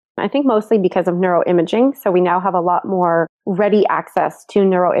I think mostly because of neuroimaging. So we now have a lot more ready access to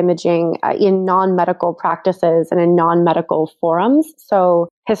neuroimaging in non-medical practices and in non-medical forums. So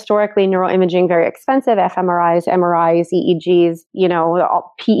historically, neuroimaging, very expensive, fMRIs, MRIs, EEGs,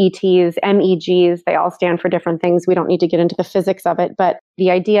 PETs, MEGs, they all stand for different things. We don't need to get into the physics of it, but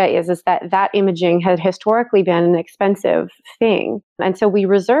the idea is that imaging had historically been an expensive thing. And so we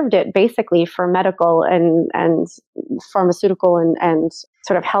reserved it basically for medical and pharmaceutical and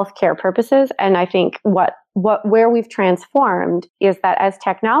sort of healthcare purposes. And I think where we've transformed is that as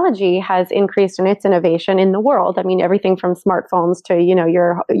technology has increased in its innovation in the world, I mean, everything from smartphones to,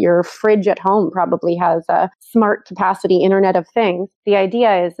 your fridge at home probably has a smart capacity Internet of Things. The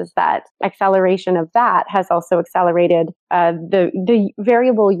idea is that acceleration of that has also accelerated the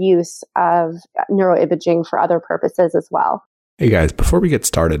variable use of neuroimaging for other purposes as well. Hey guys, before we get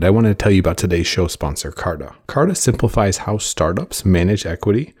started, I want to tell you about today's show sponsor, Carta. Carta simplifies how startups manage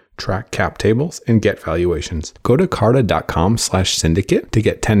equity, track cap tables, and get valuations. Go to carta.com/syndicate to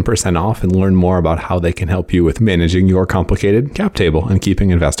get 10% off and learn more about how they can help you with managing your complicated cap table and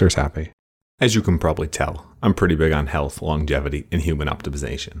keeping investors happy. As you can probably tell, I'm pretty big on health, longevity, and human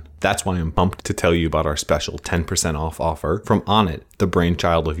optimization. That's why I'm pumped to tell you about our special 10% off offer from Onnit, the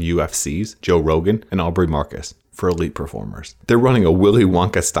brainchild of UFC's Joe Rogan and Aubrey Marcus, for elite performers. They're running a Willy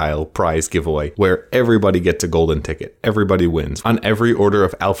Wonka style prize giveaway where everybody gets a golden ticket. Everybody wins on every order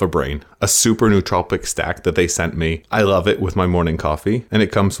of Alpha Brain, a super nootropic stack that they sent me. I love it with my morning coffee, and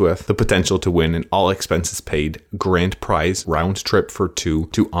it comes with the potential to win an all expenses paid grand prize round trip for two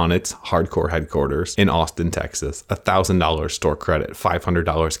to Onnit's hardcore headquarters in Austin, Texas, $1,000 store credit,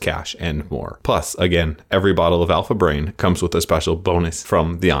 $500 cash, and more. Plus, again, every bottle of Alpha Brain comes with a special bonus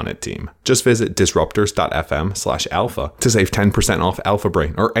from the Onnit team. Just visit disruptors.fm/alpha to save 10% off Alpha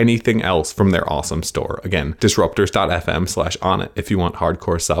Brain or anything else from their awesome store. Again, disruptors.fm/onnit if you want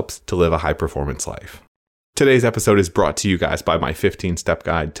hardcore subs to live a high performance life. Today's episode is brought to you guys by my 15-step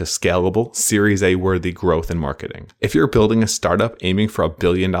guide to scalable, Series A worthy growth and marketing. If you're building a startup aiming for $1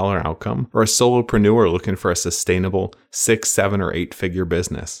 billion outcome or a solopreneur looking for a sustainable 6, 7, or 8-figure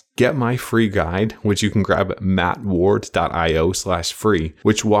business, get my free guide, which you can grab at mattward.io/free,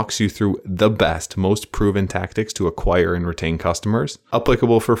 which walks you through the best, most proven tactics to acquire and retain customers,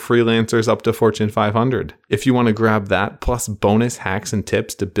 applicable for freelancers up to Fortune 500. If you want to grab that, plus bonus hacks and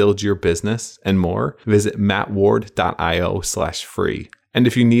tips to build your business and more, visit mattward.io/free. And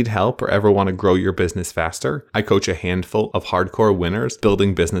if you need help or ever want to grow your business faster, I coach a handful of hardcore winners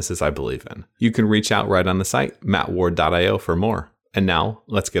building businesses I believe in. You can reach out right on the site, mattward.io, for more. And now,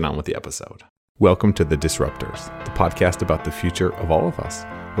 let's get on with the episode. Welcome to The Disruptors, the podcast about the future of all of us,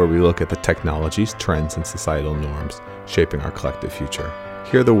 where we look at the technologies, trends, and societal norms shaping our collective future.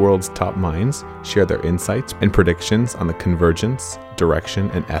 Hear the world's top minds share their insights and predictions on the convergence,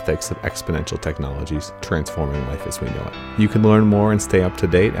 direction, and ethics of exponential technologies transforming life as we know it. You can learn more and stay up to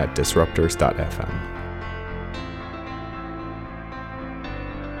date at disruptors.fm.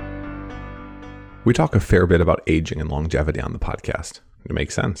 We talk a fair bit about aging and longevity on the podcast. It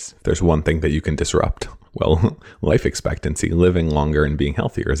makes sense. If there's one thing that you can disrupt, well, life expectancy, living longer and being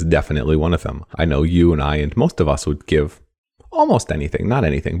healthier is definitely one of them. I know you and I and most of us would give almost anything, not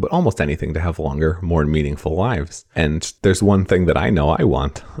anything, but almost anything to have longer, more meaningful lives. And there's one thing that I know I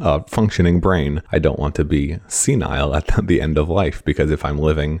want, a functioning brain. I don't want to be senile at the end of life, because if I'm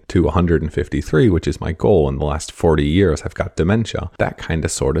living to 153, which is my goal in the last 40 years, I've got dementia. That kind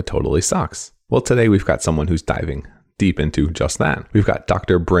of sort of totally sucks. Well, today we've got someone who's diving deep into just that. We've got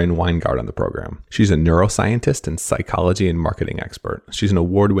Dr. Brynn Winegard on the program. She's a neuroscientist and psychology and marketing expert. She's an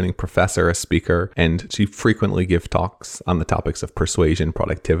award-winning professor, a speaker, and she frequently gives talks on the topics of persuasion,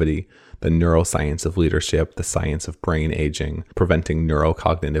 productivity, the neuroscience of leadership, the science of brain aging, preventing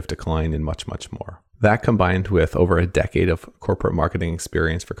neurocognitive decline, and much, much more. That combined with over a decade of corporate marketing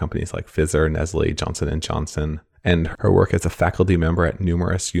experience for companies like Pfizer, Nestle, Johnson & Johnson, and her work as a faculty member at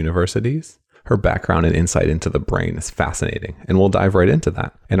numerous universities. Her background and insight into the brain is fascinating, and we'll dive right into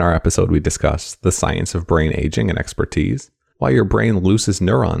that. In our episode, we discuss the science of brain aging and expertise, why your brain loses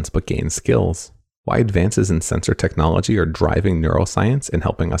neurons but gains skills, why advances in sensor technology are driving neuroscience and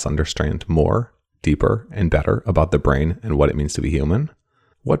helping us understand more, deeper, and better about the brain and what it means to be human,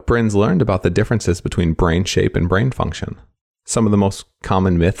 what Brynn's learned about the differences between brain shape and brain function, some of the most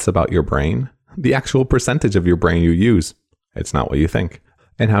common myths about your brain, the actual percentage of your brain you use, it's not what you think,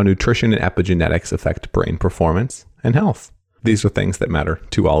 and how nutrition and epigenetics affect brain performance and health. These are things that matter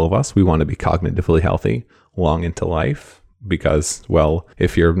to all of us. We want to be cognitively healthy long into life because, well,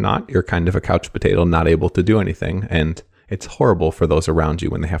 if you're not, you're kind of a couch potato, not able to do anything. And it's horrible for those around you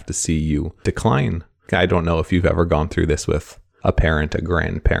when they have to see you decline. I don't know if you've ever gone through this with a parent, a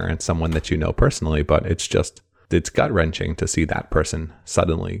grandparent, someone that you know personally, but it's gut-wrenching to see that person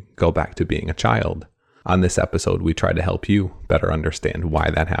suddenly go back to being a child. On this episode, we try to help you better understand why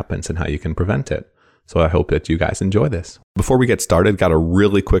that happens and how you can prevent it. So I hope that you guys enjoy this. Before we get started, got a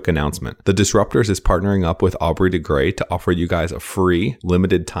really quick announcement. The Disruptors is partnering up with Aubrey de Grey to offer you guys a free,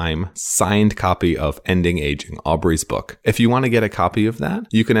 limited time, signed copy of Ending Aging, Aubrey's book. If you want to get a copy of that,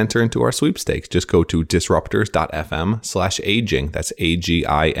 you can enter into our sweepstakes. Just go to disruptors.fm/aging. That's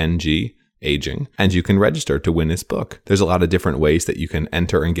AGING. Aging, and you can register to win his book. There's a lot of different ways that you can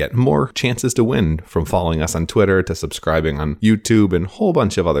enter and get more chances to win, from following us on Twitter to subscribing on YouTube and a whole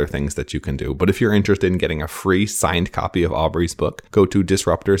bunch of other things that you can do. But if you're interested in getting a free signed copy of Aubrey's book, go to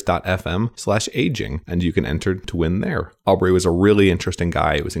disruptors.fm/aging and you can enter to win there. Aubrey was a really interesting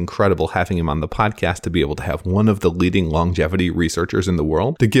guy. It was incredible having him on the podcast to be able to have one of the leading longevity researchers in the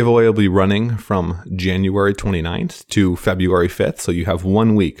world. The giveaway will be running from January 29th to February 5th. So you have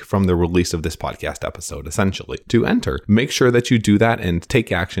 1 week from the release of this podcast episode, essentially, to enter. Make sure that you do that and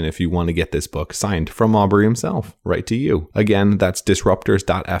take action if you want to get this book signed from Aubrey himself, right to you. Again, that's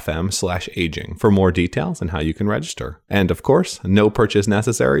disruptors.fm/aging for more details and how you can register. And of course, no purchase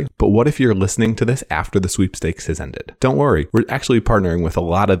necessary. But what if you're listening to this after the sweepstakes has ended? Don't worry, we're actually partnering with a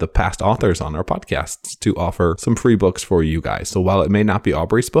lot of the past authors on our podcasts to offer some free books for you guys. So while it may not be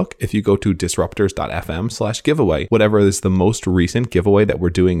Aubrey's book, if you go to disruptors.fm/giveaway, whatever is the most recent giveaway that we're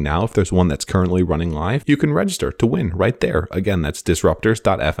doing now, if there's one that's currently running live, you can register to win right there. Again, that's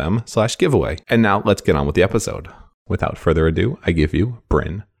disruptors.fm/giveaway. And now let's get on with the episode. Without further ado, I give you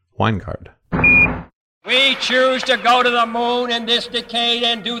Brynn Winegard. We choose to go to the moon in this decade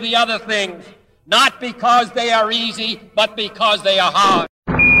and do the other things, not because they are easy, but because they are hard.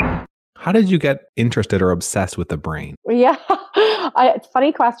 How did you get interested or obsessed with the brain? Yeah, it's a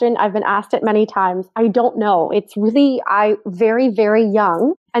funny question. I've been asked it many times. I don't know. It's really, very, very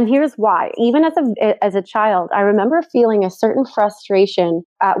young. And here's why. Even as a child, I remember feeling a certain frustration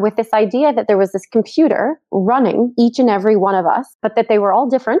with this idea that there was this computer running each and every one of us, but that they were all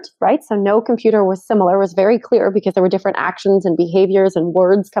different, right? So no computer was similar. It was very clear because there were different actions and behaviors and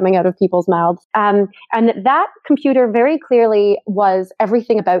words coming out of people's mouths. And that computer very clearly was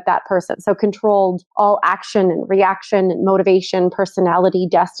everything about that person. So controlled all action and reaction and motivation, personality,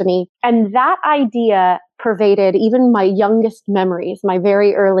 destiny. And that idea pervaded even my youngest memories, my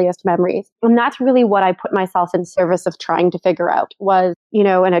very earliest memories. And that's really what I put myself in service of trying to figure out was,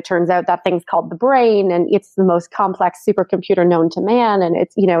 and it turns out that thing's called the brain, and it's the most complex supercomputer known to man. And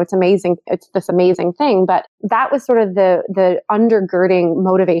it's, it's amazing. It's this amazing thing. But that was sort of the undergirding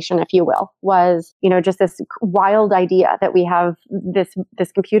motivation, if you will, was, just this wild idea that we have this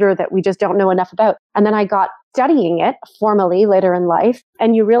computer that we just don't know enough about. And then I got studying it formally later in life,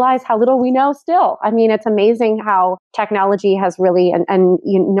 and you realize how little we know still. I mean, it's amazing how technology has really, and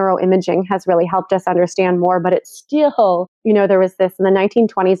neuroimaging has really helped us understand more, but it's still, there was this in the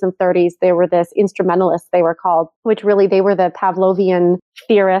 1920s and 30s, there were this instrumentalists, they were called, which really, they were the Pavlovian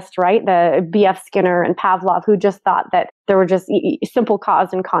theorists, right? The B.F. Skinner and Pavlov, who just thought that there were just simple cause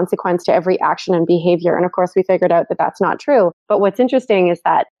and consequence to every action and behavior. And of course, we figured out that that's not true. But what's interesting is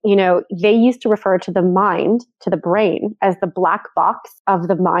that, they used to refer to the mind, to the brain, as the black box of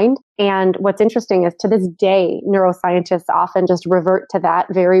the mind. And what's interesting is to this day, neuroscientists often just revert to that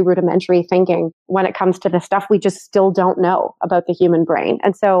very rudimentary thinking when it comes to the stuff we just still don't know about the human brain.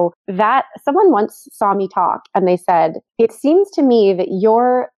 And so that someone once saw me talk and they said, it seems to me that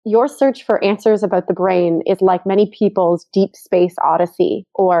your search for answers about the brain is like many people's deep space odyssey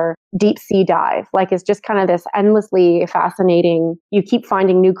or deep sea dive. Like it's just kind of this endlessly fascinating, you keep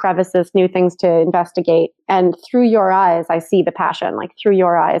finding new crevices, new things to investigate. And through your eyes, I see the passion. Like through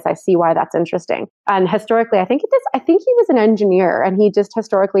your eyes, I see why that's interesting. And historically, I think he was an engineer and he just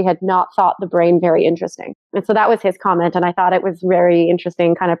historically had not thought the brain very interesting. And so that was his comment. And I thought it was very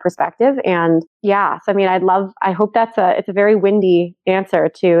interesting kind of perspective. And yeah, so I mean, I hope it's a very windy answer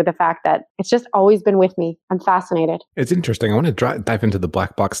to the fact that it's just always been with me. I'm fascinated. It's interesting. I want to dive into the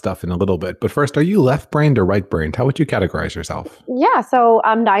black box stuff in a little bit. But first, are you left-brained or right-brained? How would you categorize yourself? Yeah, so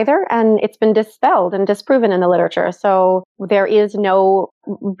I'm neither. And it's been dispelled and disproven in the literature. So there is no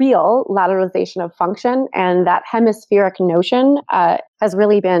real lateralization of function. And that hemispheric notion has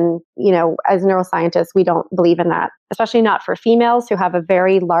really been, as neuroscientists, we don't believe in that, especially not for females who have a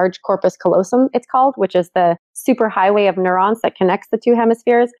very large corpus callosum, it's called, which is the superhighway of neurons that connects the two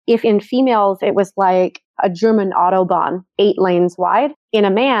hemispheres. If in females, it was like a German Autobahn, 8 lanes wide, In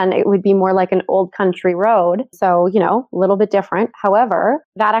a man, it would be more like an old country road. So, a little bit different. However,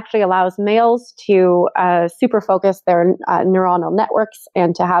 that actually allows males to super focus their neuronal networks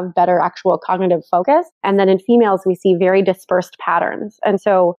and to have better actual cognitive focus. And then in females, we see very dispersed patterns. And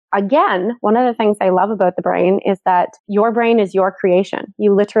so again, one of the things I love about the brain is that your brain is your creation.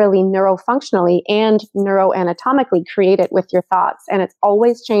 You literally neurofunctionally and neuroanatomically create it with your thoughts. And it's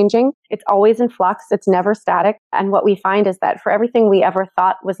always changing. It's always in flux. It's never static. And what we find is that for everything we ever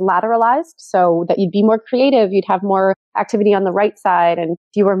thought was lateralized, so that you'd be more creative, you'd have more activity on the right side. And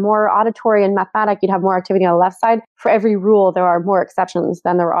if you were more auditory and mathematic, you'd have more activity on the left side. For every rule, there are more exceptions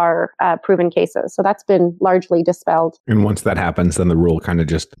than there are proven cases. So that's been largely dispelled. And once that happens, then the rule kind of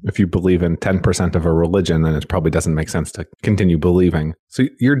just, if you believe in 10% of a religion, then it probably doesn't make sense to continue believing. So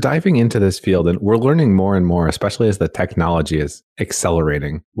you're diving into this field and we're learning more and more, especially as the technology is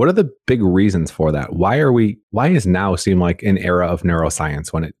accelerating. What are the big reasons for that? Why is now seem like an era of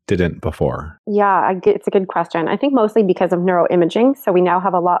neuroscience when it didn't before? Yeah, it's a good question. I think mostly because of neuroimaging. So we now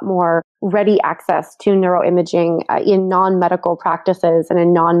have a lot more ready access to neuroimaging in non-medical practices and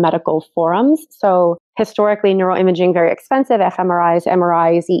in non-medical forums. So historically, neuroimaging, very expensive, fMRIs,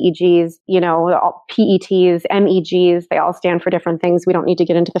 MRIs, EEGs, PETs, MEGs, they all stand for different things. We don't need to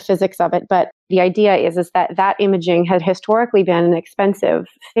get into the physics of it, but the idea is that imaging had historically been an expensive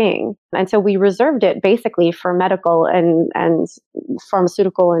thing. And so we reserved it basically for medical and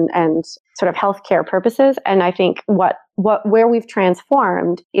pharmaceutical and sort of healthcare purposes. And I think where we've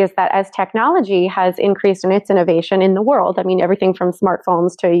transformed is that as technology has increased in its innovation in the world, I mean, everything from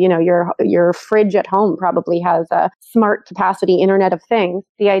smartphones to, your fridge at home probably has a smart capacity Internet of Things.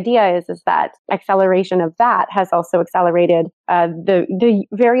 The idea is that acceleration of that has also accelerated the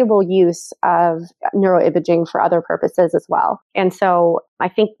variable use of neuroimaging for other purposes as well. And so I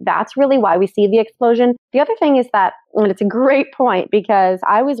think that's really why we see the explosion. The other thing is that, and it's a great point, because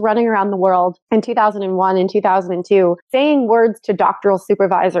I was running around the world in 2001 and 2002 saying words to doctoral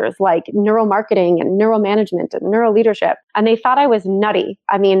supervisors like neuromarketing and neuromanagement and neuroleadership, and they thought I was nutty.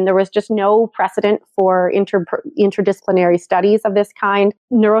 I mean, there was just no precedent for interdisciplinary studies of this kind.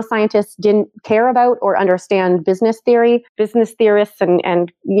 Neuroscientists didn't care about or understand business theory. Business theorists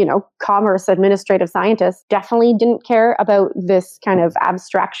and commerce administrative scientists definitely didn't care about this kind of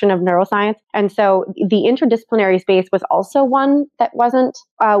abstraction of neuroscience. And so the interdisciplinary space was also one that wasn't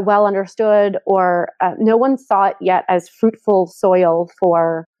well understood, or no one saw it yet as fruitful soil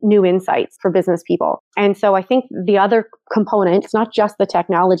for new insights for business people. And so I think the other component, it's not just the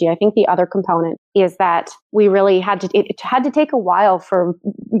technology. I think the other component is that we really it had to take a while for,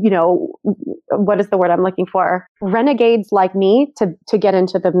 what is the word I'm looking for? Renegades like me to get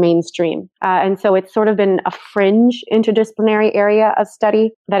into the mainstream. And so it's sort of been a fringe interdisciplinary area of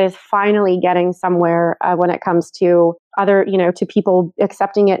study that is finally getting somewhere when it comes to to people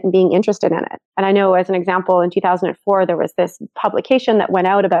accepting it and being interested in it. And I know, as an example, in 2004, there was this publication that went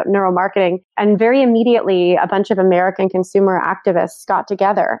out about neuromarketing, and very immediately a bunch of American consumer activists got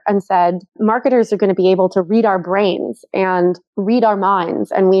together and said, marketers are going to be able to read our brains and read our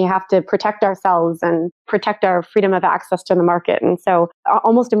minds, and we have to protect ourselves and protect our freedom of access to the market. And so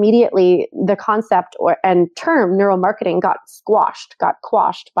almost immediately, the concept and term neuromarketing got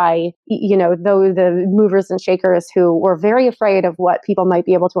quashed by, the movers and shakers who were very afraid of what people might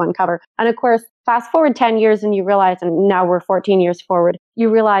be able to uncover. And of course, fast forward 10 years and you realize, and now we're 14 years forward, you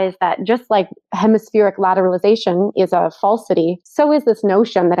realize that just like hemispheric lateralization is a falsity, so is this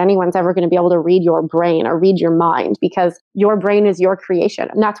notion that anyone's ever going to be able to read your brain or read your mind, because your brain is your creation.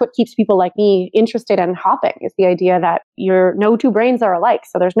 And that's what keeps people like me interested in hopping, is the idea that no two brains are alike.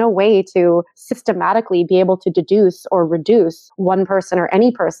 So there's no way to systematically be able to deduce or reduce one person or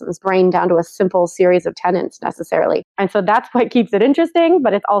any person's brain down to a simple series of tenets necessarily. And so that's what keeps it interesting,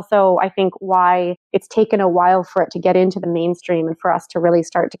 but it's also, I think, why it's taken a while for it to get into the mainstream and for us to really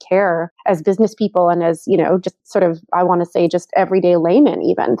start to care as business people and as, just sort of, I want to say, just everyday laymen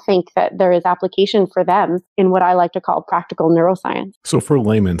even think that there is application for them in what I like to call practical neuroscience. So for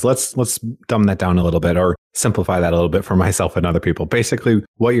laymen, let's dumb that down a little bit, or simplify that a little bit for myself and other people. Basically,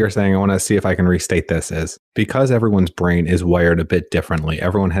 what you're saying, I want to see if I can restate this, is because everyone's brain is wired a bit differently,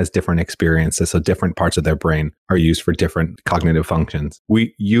 everyone has different experiences, so different parts of their brain are used for different cognitive functions.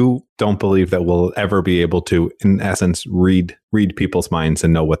 You don't believe that we'll ever be able to, in essence, read people's minds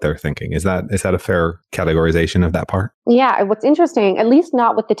and know what they're thinking. Is that a fair categorization of that part? Yeah. What's interesting, at least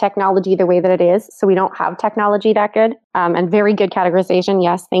not with the technology the way that it is. So we don't have technology that good, and very good categorization.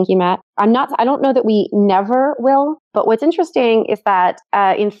 Yes. Thank you, Matt. I don't know that we never will But what's interesting is that,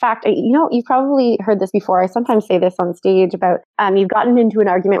 in fact, you've probably heard this before. I sometimes say this on stage about you've gotten into an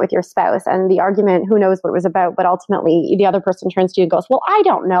argument with your spouse, and the argument, who knows what it was about, but ultimately the other person turns to you and goes, well, I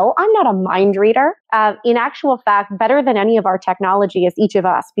don't know. I'm not a mind reader. In actual fact, better than any of our technology is each of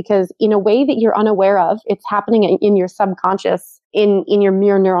us, because in a way that you're unaware of, it's happening in your subconscious, in your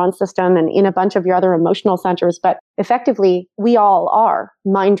mirror neuron system and in a bunch of your other emotional centers. But effectively, we all are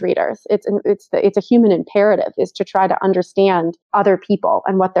mind readers. It's a human imperative, is to try to understand other people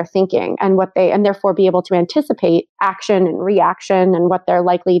and what they're thinking and therefore be able to anticipate action and reaction and what they're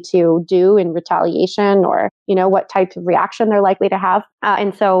likely to do in retaliation, or, what type of reaction they're likely to have.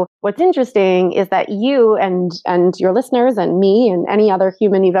 And so what's interesting is that you and your listeners and me and any other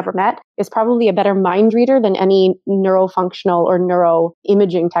human you've ever met is probably a better mind reader than any neurofunctional or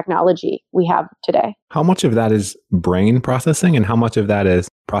neuroimaging technology we have today. How much of that is brain processing and how much of that is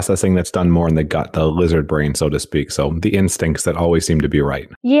processing that's done more in the gut, the lizard brain, so to speak? So the instincts that always seem to be right.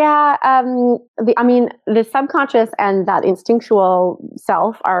 Yeah. The subconscious and that instinctual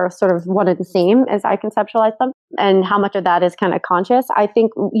self are sort of one and the same as I conceptualize them. And how much of that is kind of conscious? I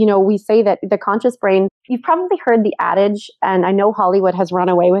think, we say that the conscious brain, you've probably heard the adage, and I know Hollywood has run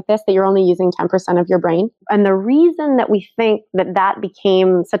away with this, that you're only using 10% of your brain. And the reason that we think that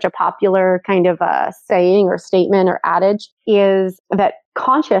became such a popular kind of a saying or statement or adage is that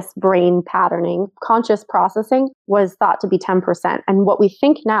conscious brain patterning, conscious processing was thought to be 10%. And what we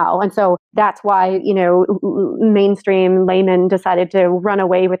think now, and so that's why, mainstream laymen decided to run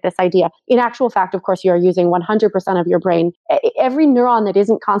away with this idea. In actual fact, of course, you are using 100% of your brain. Every neuron that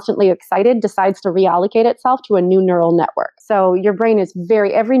isn't constantly excited decides to reallocate itself to a new neural network. So your brain is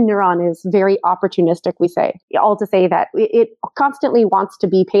every neuron is very opportunistic, we say. All to say that it constantly wants to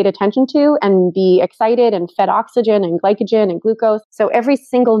be paid attention to and be excited and fed oxygen and glycogen and glucose. So every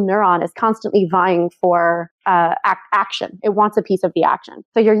single neuron is constantly vying for action. It wants a piece of the action.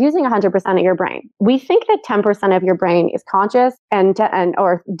 So you're using 100% of your brain. We think that 10% of your brain is conscious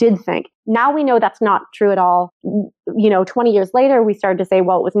or did think. Now we know that's not true at all. 20 years later, we started to say,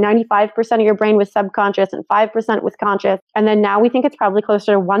 well, it was 95% of your brain was subconscious and 5% was conscious. And then now we think it's probably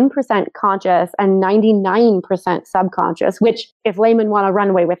closer to 1% conscious and 99% subconscious, which if laymen want to run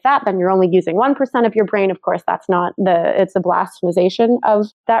away with that, then you're only using 1% of your brain. Of course, it's a blasphemization of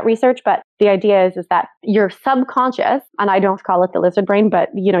that research. But the idea is that your subconscious, and I don't call it the lizard brain, but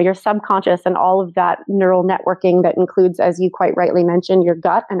your subconscious and all of that neural networking that includes, as you quite rightly mentioned, your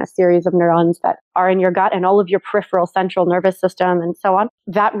gut and a series of neurons that are in your gut and all of your peripheral central nervous system and so on,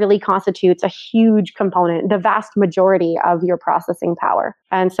 that really constitutes a huge component, the vast majority of your processing power.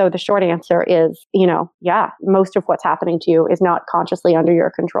 And so the short answer is, most of what's happening to you is not consciously under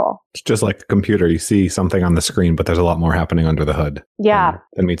your control. It's just like a computer. You see something on the screen, but there's a lot more happening under the hood. Yeah.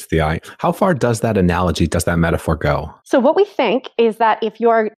 Than meets the eye. How far does that metaphor go? So what we think is that if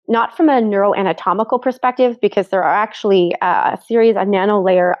you're not from a neuroanatomical perspective, because there are actually a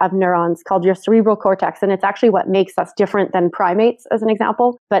nanolayer of neurons called your cerebral cortex, and it's actually what makes us different than primates, as an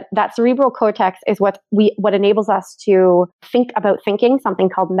example. But that cerebral cortex is what enables us to think about thinking, something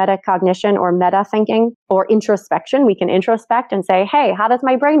called metacognition or meta thinking or introspection. We can introspect and say, hey, how does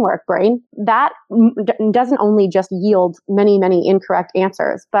my brain work, brain? That doesn't only just yield many, many incorrect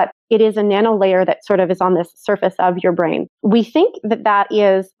answers, but it is a nanolayer that sort of is on this surface of your brain. We think that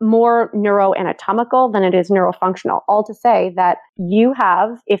is more neuroanatomical than it is neurofunctional. All to say that you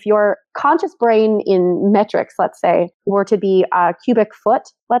have, if your conscious brain in metrics, let's say, were to be a cubic foot,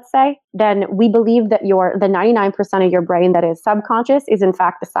 let's say, then we believe that the 99% of your brain that is subconscious is in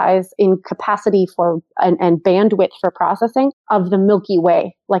fact the size in capacity for and bandwidth for processing of the Milky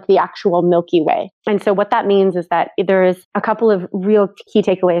Way, like the actual Milky Way. And so what that means is that there is a couple of real key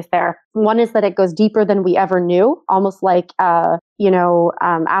takeaways there. One is that it goes deeper than we ever knew, almost like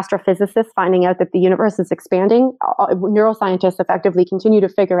astrophysicists finding out that the universe is expanding. Neuroscientists effectively continue to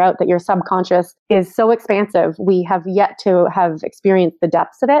figure out that your subconscious is so expansive, we have yet to have experienced the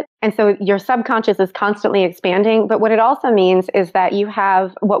depths of it. And so your subconscious is constantly expanding. But what it also means is that you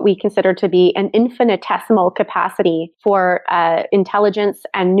have what we consider to be an infinitesimal capacity for intelligence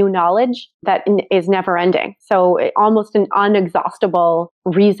and new knowledge that is never ending. So almost an unexhaustible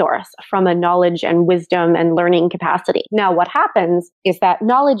resource from a knowledge and wisdom and learning capacity. Now, what happens is that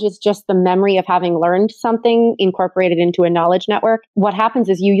knowledge is just the memory of having learned something incorporated into a knowledge network. What happens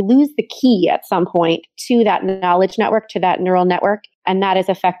is you lose the key at some point to that knowledge network, to that neural network. And that is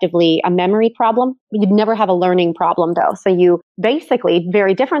effectively a memory problem. You'd never have a learning problem though. So you basically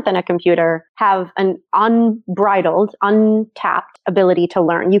very different than a computer, have an unbridled, untapped ability to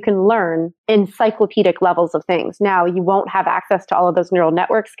learn. You can learn encyclopedic levels of things. Now, you won't have access to all of those neural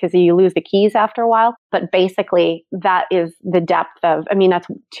networks because you lose the keys after a while. But basically, that is the depth of, that's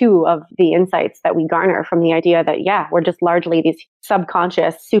two of the insights that we garner from the idea that, we're just largely these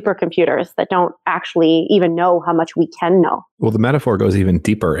subconscious supercomputers that don't actually even know how much we can know. Well, the metaphor goes even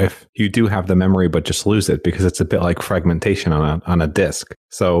deeper if you do have the memory, but just lose it, because it's a bit like fragmentation on a disk.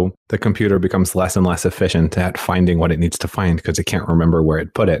 So the computer becomes less and less efficient at finding what it needs to find because it can't remember where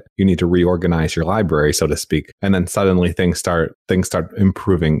it put it. You need to reorganize your library, so to speak. And then suddenly things start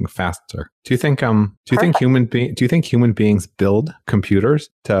improving faster. Do you think human beings build computers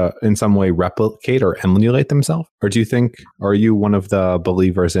to in some way replicate or emulate themselves? Or are you one of the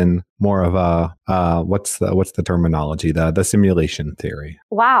believers in more of a what's the terminology, the simulation theory?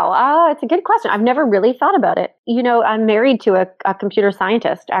 Wow, it's a good question. I've never really thought about it. I'm married to a computer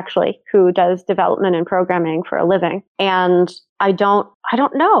scientist, actually, who does development and programming for a living. And I don't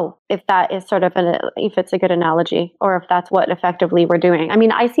know if that is sort of if it's a good analogy or if that's what effectively we're doing.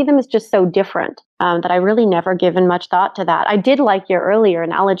 I see them as just so different that I really never given much thought to that. I did like your earlier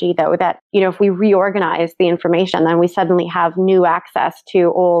analogy, though, that, if we reorganize the information, then we suddenly have new access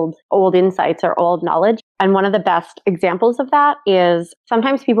to old insights or old knowledge. And one of the best examples of that is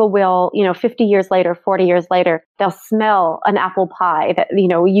sometimes people will, 50 years later, 40 years later, they'll smell an apple pie that,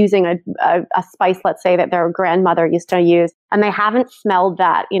 using a spice, let's say, that their grandmother used to use. And they haven't smelled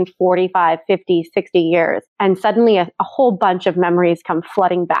that in 45, 50, 60 years. And suddenly a whole bunch of memories come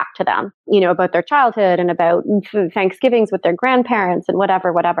flooding back to them, about their childhood and about Thanksgivings with their grandparents and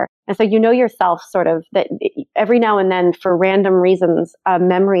whatever. And so yourself sort of that every now and then, for random reasons, a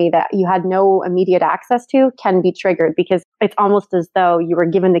memory that you had no immediate access to can be triggered because it's almost as though you were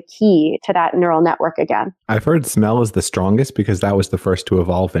given the key to that neural network again. I've heard smell is the strongest because that was the first to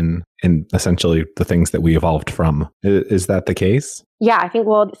evolve in essentially the things that we evolved from. Is that the case? Yeah, I think,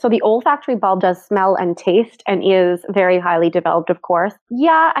 so the olfactory bulb does smell and taste and is very highly developed, of course.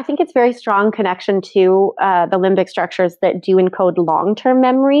 Yeah, I think it's very strong connection to the limbic structures that do encode long-term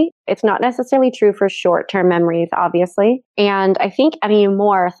memory. It's not necessarily true for short-term memories, obviously. And I think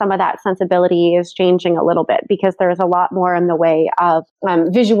anymore, some of that sensibility is changing a little bit because there's a lot more in the way of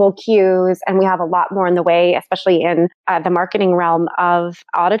visual cues, and we have a lot more in the way, especially in the marketing realm, of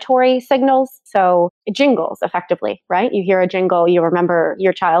auditory signals. So jingles, effectively, right? You hear a jingle, you remember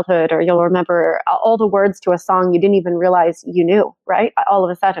your childhood, or you'll remember all the words to a song you didn't even realize you knew, right? All of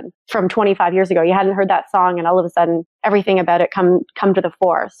a sudden, from 25 years ago, you hadn't heard that song, and all of a sudden, everything about it come to the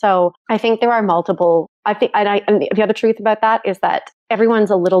fore. So I think there are multiple. I think, and the other truth about that is that everyone's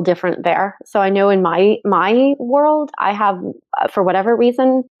a little different there. So I know in my world, I have, for whatever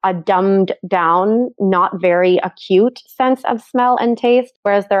reason, a dumbed down, not very acute sense of smell and taste,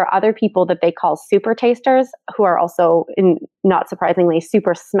 whereas there are other people that they call super tasters who are also, not surprisingly,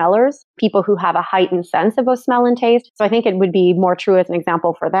 super smellers, people who have a heightened sense of both smell and taste. So I think it would be more true as an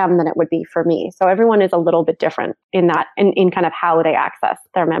example for them than it would be for me. So everyone is a little bit different in that, in kind of how they access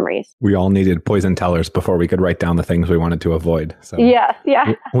their memories. We all needed poison tellers before we could write down the things we wanted to avoid. So yeah.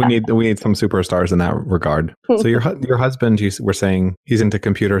 we need some superstars in that regard. So your husband, you were saying he's into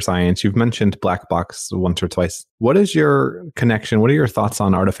computer science. You've mentioned black box once or twice. What is your connection? What are your thoughts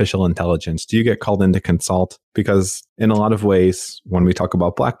on artificial intelligence? Do you get called in to consult? Because in a lot of ways, when we talk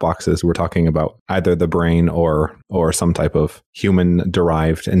about black boxes, we're talking about either the brain or some type of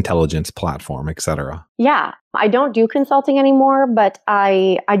human-derived intelligence platform, etc. Yeah, I don't do consulting anymore, but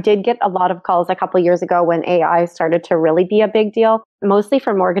I did get a lot of calls a couple of years ago when AI started to really be a big deal, mostly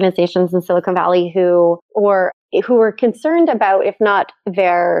from organizations in Silicon Valley who were concerned about, if not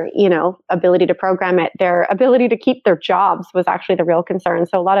their, ability to program it, their ability to keep their jobs was actually the real concern.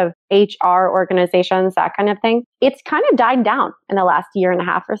 So a lot of HR organizations, that kind of thing, it's kind of died down in the last year and a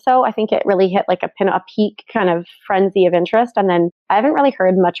half or so. I think it really hit like a peak kind of frenzy of interest. And then I haven't really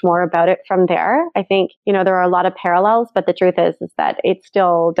heard much more about it from there. I think, there are a lot of parallels, but the truth is that it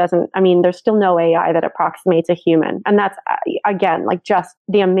still doesn't, there's still no AI that approximates a human. And that's, again, like just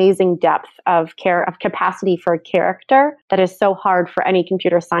the amazing depth of capacity for character that is so hard for any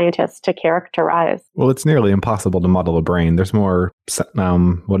computer scientist to characterize. Well, it's nearly impossible to model a brain. There's more,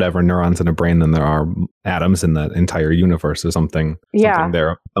 neurons in a brain than there are atoms in the entire universe or something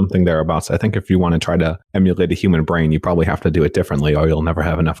thereabouts. I think if you want to try to emulate a human brain, you probably have to do it differently or you'll never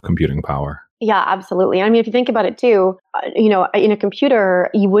have enough computing power. Yeah, absolutely. I mean, if you think about it too, in a computer,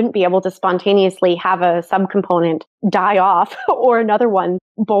 you wouldn't be able to spontaneously have a subcomponent die off or another one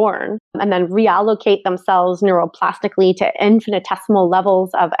born and then reallocate themselves neuroplastically to infinitesimal levels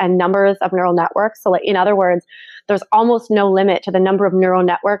of and numbers of neural networks. So, like, in other words, there's almost no limit to the number of neural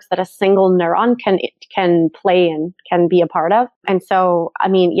networks that a single neuron can play in, can be a part of. And so, I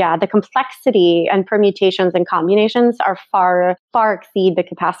mean, yeah, the complexity and permutations and combinations are far exceed the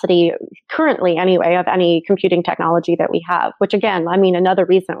capacity currently anyway of any computing technology that we have, which again, I mean, another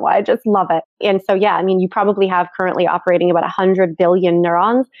reason why I just love it. And so, yeah, I mean, you probably have currently operating about 100 billion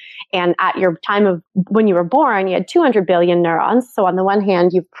neurons. And at your time of when you were born, you had 200 billion neurons. So on the one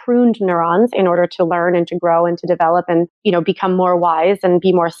hand, you've pruned neurons in order to learn and to grow and to develop and, become more wise and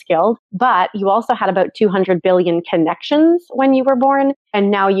be more skilled. But you also had about 200 billion connections when you were born.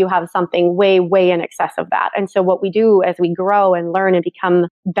 And now you have something way, way in excess of that. And so what we do as we grow and learn and become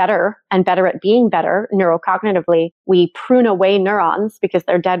better and better at being better neurocognitively, we prune away neurons because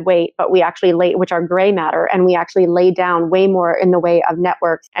they're dead weight, but we actually which are gray matter, and we actually lay down way more in the way of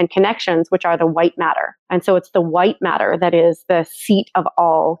networks and connections, which are the white matter. And so it's the white matter that is the seat of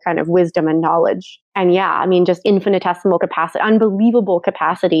all kind of wisdom and knowledge. And yeah, I mean, just infinitesimal capacity, unbelievable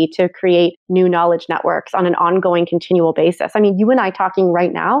capacity to create new knowledge networks on an ongoing, continual basis. I mean, you and I talking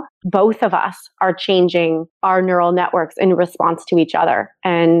right now, both of us are changing our neural networks in response to each other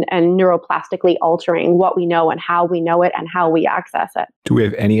and neuroplastically altering what we know and how we know it and how we access it. Do we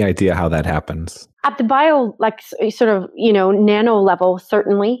have any idea how that happens? At the nano level,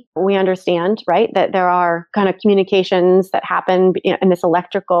 certainly we understand, right, that there are kind of communications that happen in this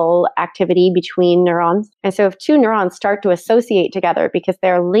electrical activity between neurons. And so if two neurons start to associate together because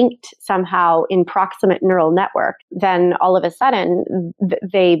they're linked somehow in proximate neural network, then all of a sudden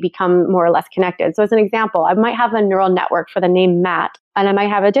they become more or less connected. So as an example, I might have a neural network for the name Matt, and I might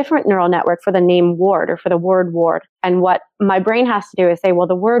have a different neural network for the name Ward or for the word Ward. And what my brain has to do is say, well,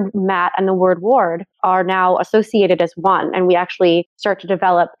 the word Matt and the word Ward are now associated as one. And we actually start to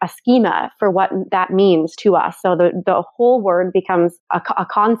develop a schema for what that means to us. So the whole word becomes a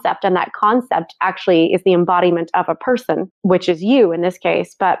concept. And that concept actually is the embodiment of a person, which is you in this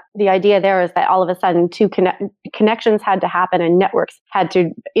case. But the idea there is that all of a sudden two connections had to happen and networks had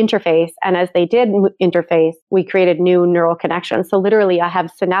to interface. And as they did interface, we created new neural connections. So literally, I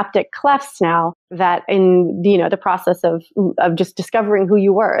have synaptic clefts now that in the process of just discovering who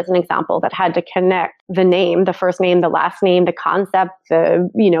you were, as an example, that had to connect the name, the first name, the last name, the concept, the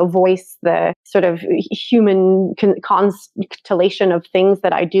voice, the sort of human constellation of things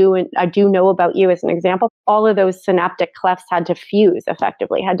that I do and I do know about you, as an example. All of those synaptic clefts had to fuse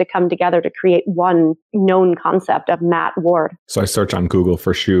effectively, had to come together to create one known concept of Matt Ward. So I search on Google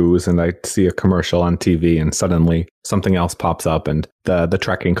for shoes and I see a commercial on TV and suddenly something else pops up, and the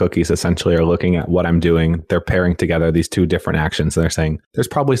tracking cookies essentially are looking at what I'm doing. They're pairing together these two different actions and they're saying there's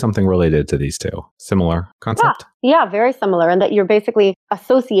probably something related to these two. Similar concept? Yeah, very similar. And that you're basically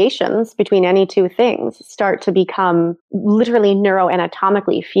associations between any two things start to become literally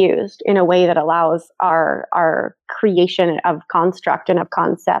neuroanatomically fused in a way that allows our creation of construct and of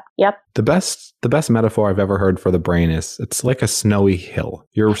concept. Yep. The best metaphor I've ever heard for the brain is it's like a snowy hill.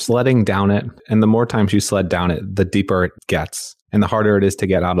 You're sledding down it, and the more times you sled down it, the deeper it gets. And the harder it is to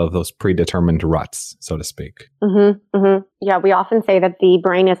get out of those predetermined ruts, so to speak. Mm-hmm, mm-hmm. Yeah, we often say that the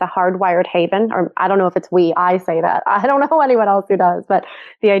brain is a hardwired haven, or I don't know if it's I say that. I don't know anyone else who does, but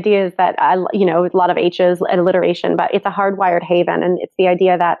the idea is that, a lot of H's, alliteration, but it's a hardwired haven. And it's the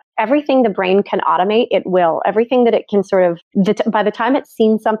idea that everything the brain can automate, it will. Everything that it can sort of, by the time it's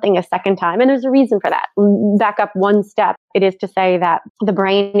seen something a second time, and there's a reason for that. Back up one step, it is to say that the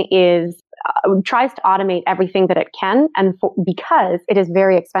brain tries to automate everything that it can, and because it is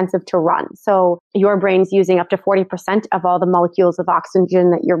very expensive to run. So your brain's using up to 40% of all the molecules of oxygen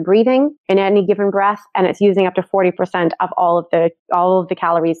that you're breathing in any given breath, and it's using up to 40% of all of the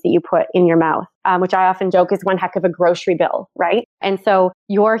calories that you put in your mouth. Which I often joke is one heck of a grocery bill, right? And so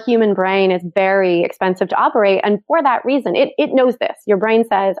your human brain is very expensive to operate. And for that reason, it knows this. Your brain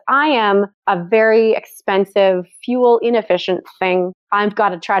says, I am a very expensive, fuel inefficient thing. I've got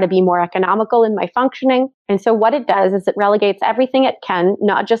to try to be more economical in my functioning. And so what it does is it relegates everything it can,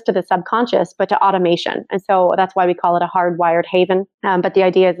 not just to the subconscious, but to automation. And so that's why we call it a hardwired haven. But the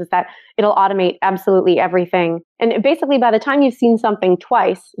idea is that it'll automate absolutely everything. And basically, by the time you've seen something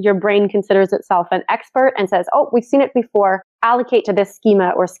twice, your brain considers itself an expert and says, oh, we've seen it before. allocate to this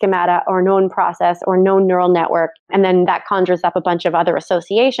schema or schemata or known process or known neural network. And then that conjures up a bunch of other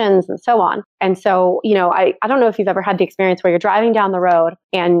associations and so on. And so, I don't know if you've ever had the experience where you're driving down the road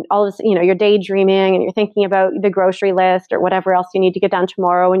and all of this, you're daydreaming and you're thinking about the grocery list or whatever else you need to get done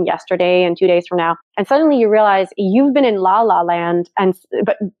tomorrow and yesterday and 2 days from now. And suddenly you realize you've been in la la land,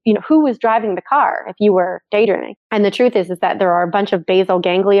 but who was driving the car if you were daydreaming? And the truth is that there are a bunch of basal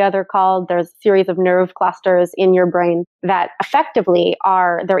ganglia, they're called. There's a series of nerve clusters in your brain that effectively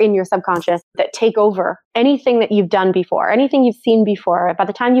they're in your subconscious that take over anything that you've done before, anything you've seen before. By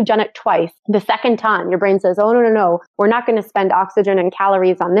the time you've done it twice, the second time, your brain says, oh, no, we're not going to spend oxygen and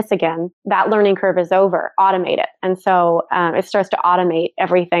calories on this again. That learning curve is over. Automate it. And so it starts to automate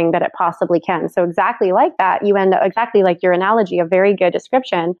everything that it possibly can. So exactly like that, you end up, exactly like your analogy, a very good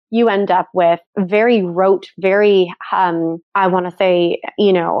description, you end up with very rote, very, I want to say,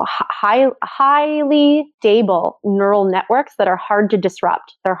 highly stable neural networks that are hard to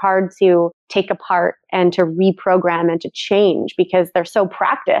disrupt. They're hard to take apart and to reprogram and to change because they're so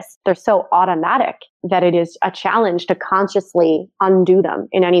practiced, they're so automatic that it is a challenge to consciously undo them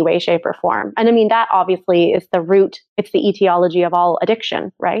in any way, shape, or form. And I mean, that obviously is the root, it's the etiology of all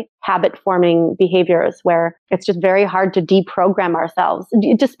addiction, right? Habit forming behaviors where it's just very hard to deprogram ourselves.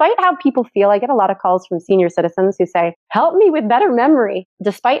 Despite how people feel, I get a lot of calls from senior citizens who say, help me with better memory.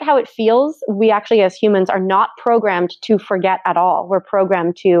 Despite how it feels, we actually as humans are not programmed to forget at all. We're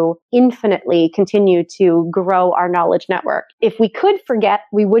programmed to infinitely continue to grow our knowledge network. If we could forget,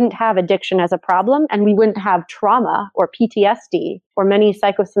 we wouldn't have addiction as a problem and we wouldn't have trauma or PTSD or many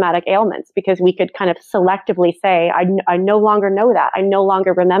psychosomatic ailments because we could kind of selectively say, I no longer know that. I no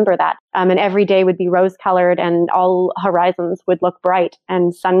longer remember that. And every day would be rose-colored and all horizons would look bright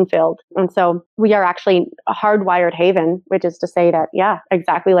and sun-filled. And so we are actually a hardwired haven, which is to say that, yeah,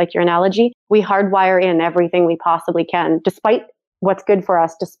 exactly like your analogy, we hardwire in everything we possibly can, despite what's good for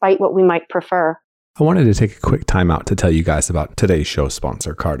us, despite what we might prefer. I wanted to take a quick time out to tell you guys about today's show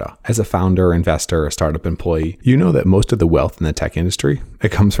sponsor, Carta. As a founder, investor, or startup employee, you know that most of the wealth in the tech industry, it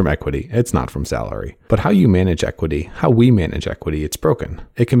comes from equity. It's not from salary. But how you manage equity, how we manage equity, it's broken.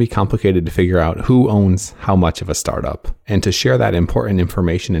 It can be complicated to figure out who owns how much of a startup and to share that important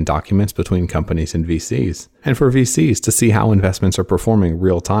information and documents between companies and VCs. And for VCs to see how investments are performing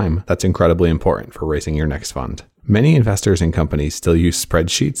real time, that's incredibly important for raising your next fund. Many investors and companies still use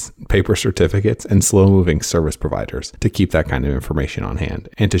spreadsheets, paper certificates, and slow-moving service providers to keep that kind of information on hand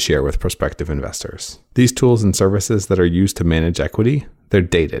and to share with prospective investors. These tools and services that are used to manage equity, they're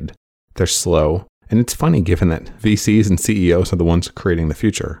dated, they're slow, and it's funny given that VCs and CEOs are the ones creating the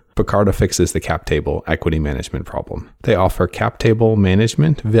future. But Carta fixes the cap table equity management problem. They offer cap table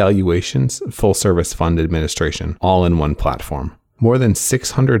management, valuations, full-service fund administration, all in one platform. More than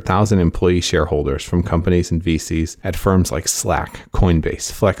 600,000 employee shareholders from companies and VCs at firms like Slack,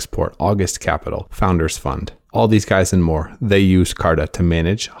 Coinbase, Flexport, August Capital, Founders Fund. All these guys and more, they use Carta to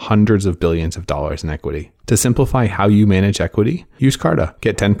manage hundreds of billions of dollars in equity. To simplify how you manage equity, use Carta.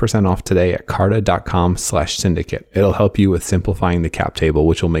 Get 10% off today at carta.com/syndicate. It'll help you with simplifying the cap table,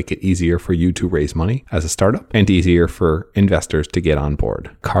 which will make it easier for you to raise money as a startup and easier for investors to get on board.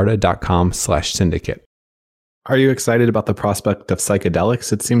 carta.com/syndicate. Are you excited about the prospect of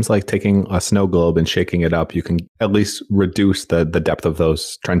psychedelics? It seems like taking a snow globe and shaking it up, you can at least reduce the depth of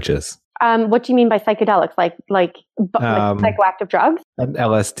those trenches. What do you mean by psychedelics? Like psychoactive drugs?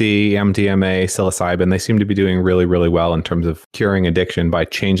 LSD, MDMA, psilocybin, they seem to be doing really, really well in terms of curing addiction by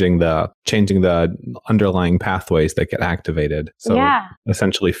changing the underlying pathways that get activated. So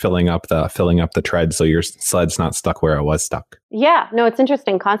essentially filling up the tread so your sled's not stuck where it was stuck. Yeah, no, it's an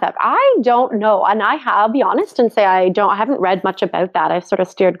interesting concept. I don't know. And I'll be honest and say I haven't read much about that. I've sort of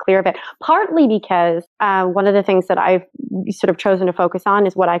steered clear of it, partly because one of the things that I've sort of chosen to focus on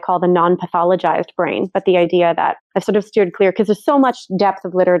is what I call the non-pathologized brain. But the idea that I've sort of steered clear because there's so much depth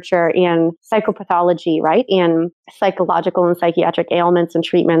of literature in psychopathology, right? In psychological and psychiatric ailments and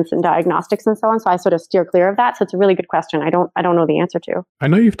treatments and diagnostics and so on. So I sort of steer clear of that. So it's a really good question. I don't know the answer to. I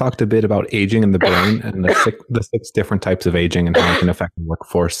know you've talked a bit about aging in the brain and the six different types of aging and how it can affect the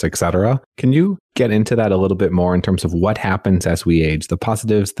workforce, et cetera. Can you get into that a little bit more in terms of what happens as we age, the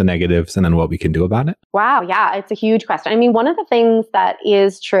positives, the negatives, and then what we can do about it? Wow. Yeah, it's a huge question. I mean, one of the things that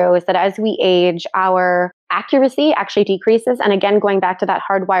is true is that as we age, our accuracy actually decreases. And again, going back to that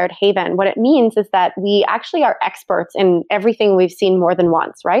hardwired haven, what it means is that we actually are experts in everything we've seen more than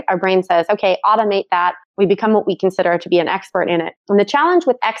once, right? Our brain says, okay, automate that. we become what we consider to be an expert in it. And the challenge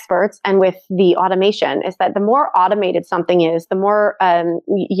with experts and with the automation is that the more automated something is, the more,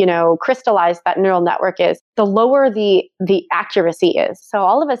 crystallized that neural network is, the lower the accuracy is. So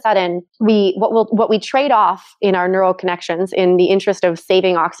all of a sudden, what we trade off in our neural connections in the interest of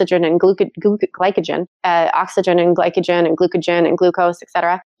saving oxygen and glycogen and glucose,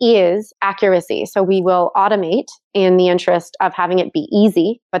 etc., is accuracy. So we will automate in the interest of having it be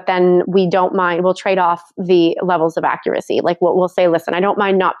easy, but then we don't mind, we'll trade off the levels of accuracy. Like we'll say, listen, I don't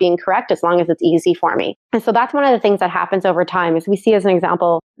mind not being correct as long as it's easy for me. And so that's one of the things that happens over time is we see as an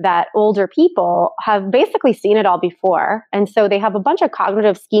example that older people have basically seen it all before. And so they have a bunch of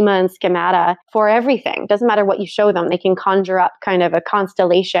cognitive schema and schemata for everything. Doesn't matter what you show them. They can conjure up kind of a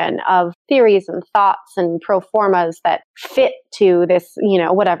constellation of theories and thoughts and pro formas that fit to this,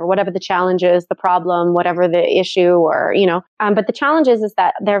 whatever the challenge is, the problem, whatever the issue, but the challenge is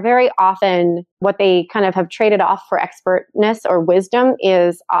that they're very often what they kind of have traded off for expertness or wisdom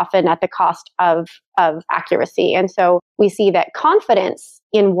is often at the cost of accuracy. And so we see that confidence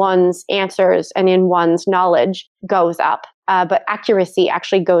in one's answers and in one's knowledge goes up, but accuracy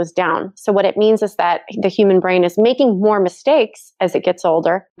actually goes down. So what it means is that the human brain is making more mistakes as it gets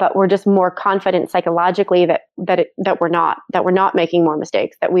older, but we're just more confident psychologically that we're not making more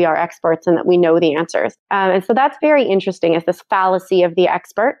mistakes, that we are experts and that we know the answers. And so that's very interesting, is this fallacy of the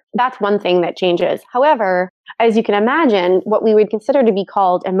expert. That's one thing that changes. However, as you can imagine, what we would consider to be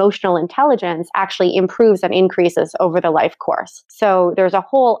called emotional intelligence actually improves and increases over the life course. So there's a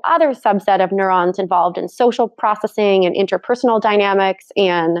whole other subset of neurons involved in social processing and interpersonal dynamics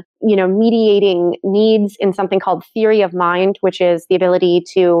and, mediating needs in something called theory of mind, which is the ability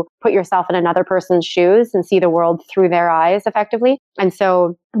to put yourself in another person's shoes and see the world through their eyes effectively. And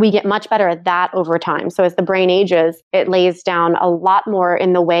so we get much better at that over time. So as the brain ages, it lays down a lot more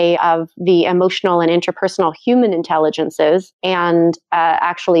in the way of the emotional and interpersonal human intelligences and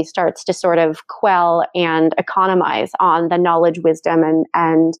actually starts to sort of quell and economize on the knowledge, wisdom,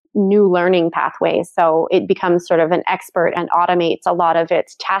 and new learning pathways. So it becomes sort of an expert and automates a lot of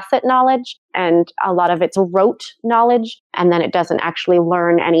its tacit knowledge and a lot of its rote knowledge. And then it doesn't actually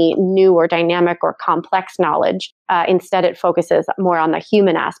learn any new or dynamic or complex knowledge. Instead, it focuses more on the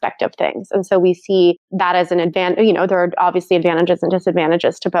human aspect of things. And so we see that as an advantage. There are obviously advantages and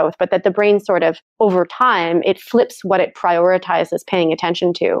disadvantages to both, but that the brain sort of over time, it flips what it prioritizes paying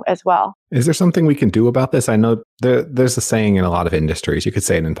attention to as well. Is there something we can do about this? I know there's a saying in a lot of industries. You could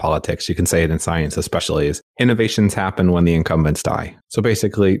say it in politics. You can say it in science, especially, is innovations happen when the incumbents die. So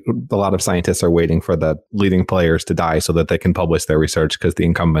basically, a lot of scientists are waiting for the leading players to die so that they can publish their research because the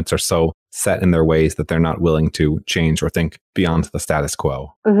incumbents are so set in their ways that they're not willing to change or think beyond the status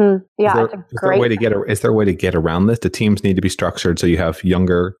quo. Mm-hmm. Yeah, is there a way to get around this? Do teams need to be structured so you have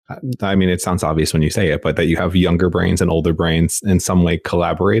younger? I mean, it sounds obvious when you say it, but that you have younger brains and older brains in some way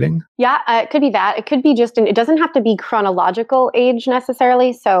collaborating. Yeah, it could be that. It could be it doesn't have to be chronological age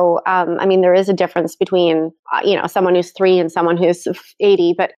necessarily. So, there is a difference between someone who's 3 and someone who's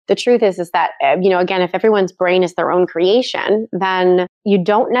 80. But the truth is that again, if everyone's brain is their own creation, then you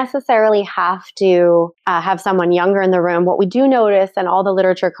don't necessarily have to have someone younger in the room. What we do notice, and all the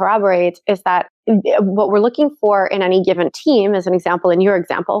literature corroborates, is that what we're looking for in any given team, as an example, in your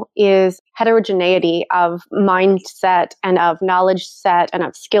example, is heterogeneity of mindset and of knowledge set and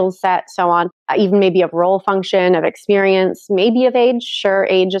of skill set, so on, even maybe of role function, of experience, maybe of age. Sure,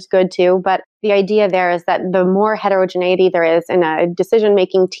 age is good too, but the idea there is that the more heterogeneity there is in a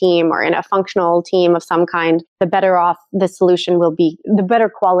decision-making team or in a functional team of some kind, the better off the solution will be, the better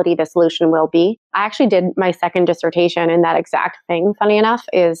quality the solution will be. I actually did my second dissertation in that exact thing, funny enough,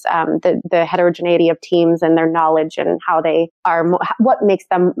 is the heterogeneity of teams and their knowledge and how they are, what makes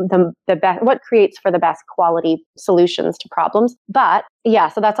them the best, what creates for the best quality solutions to problems. But yeah,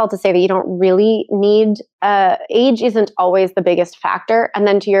 so that's all to say that you don't really need, age isn't always the biggest factor. And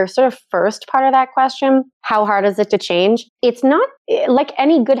then to your sort of first part of that question, how hard is it to change? It's not, like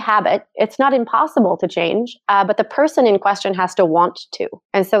any good habit, it's not impossible to change, but the person in question has to want to.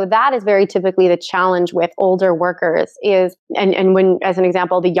 And so that is very typically the challenge with older workers is, and when, as an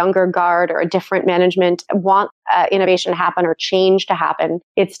example, the younger guard or a different management want innovation to happen or change to happen,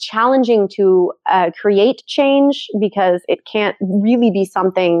 it's challenging to create change because it can't really be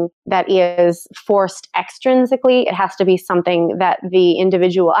something that is forced extrinsically. It has to be something that the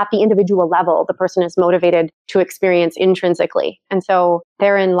individual, at the individual level, the person is motivated to experience intrinsically. And so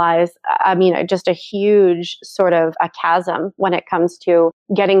therein lies, just a huge sort of a chasm when it comes to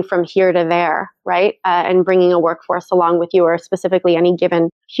getting from here to there, right? And bringing a workforce along with you, or specifically any given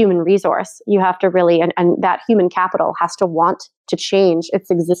human resource. You have to really, and that human capital has to want to change its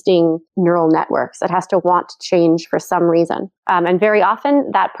existing neural networks. It has to want to change for some reason. And very often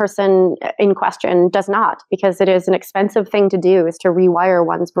that person in question does not, because it is an expensive thing to do, is to rewire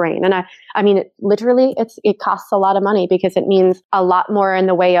one's brain. And I mean, it costs a lot of money, because it means a lot more in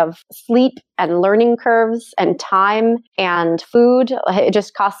the way of sleep and learning curves and time and food. It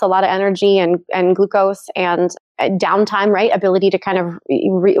just costs a lot of energy and glucose and downtime, right? Ability to kind of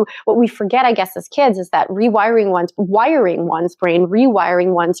what we forget, I guess, as kids, is that rewiring one's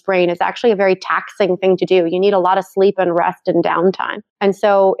brain is actually a very taxing thing to do. You need a lot of sleep and rest and downtime. And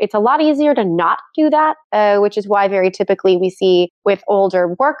so it's a lot easier to not do that, which is why very typically we see with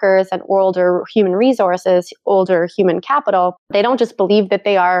older workers and older human resources, older human capital, they don't just believe that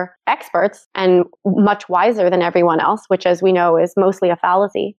they are experts and much wiser than everyone else, which, as we know, is mostly a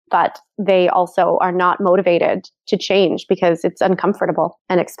fallacy, but they also are not motivated to change because it's uncomfortable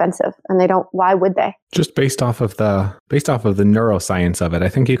and expensive, and why would they? Just based off of the neuroscience of it, I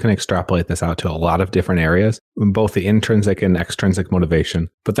think you can extrapolate this out to a lot of different areas, both the intrinsic and extrinsic motivation,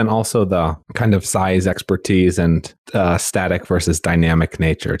 but then also the kind of size, expertise, and static versus dynamic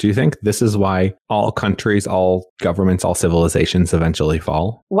nature. Do you think this is why all countries, all governments, all civilizations eventually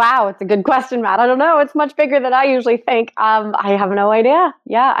fall? Wow, it's a good question, Matt. I don't know. It's much bigger than I usually think. I have no idea.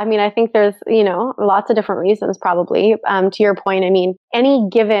 Yeah, I mean, I think there's, lots of different reasons probably. To your point, I mean, any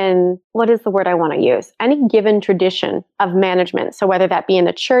given, what is the word I want to use? Any given tradition of management, so whether that be in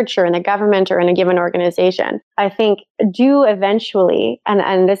the church or in the government or in a given organization, I think do eventually,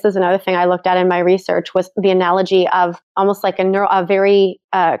 and this is another thing I looked at in my research, was the analogy of almost like a very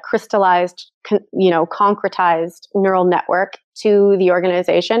crystallized, concretized neural network to the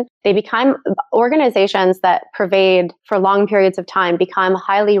organization. They become organizations that pervade for long periods of time, become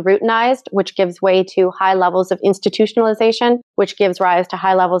highly routinized, which gives way to high levels of institutionalization, which gives rise to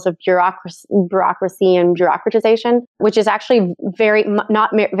high levels of bureaucracy and bureaucratization, which is actually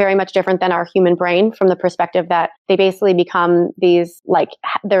not very much different than our human brain, from the perspective that they basically become these, like,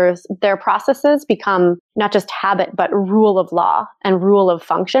 their processes become not just habit, but rule of law and rule of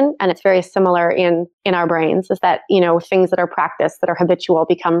function. And it's very similar in our brains, is that, things that are practiced, that are habitual,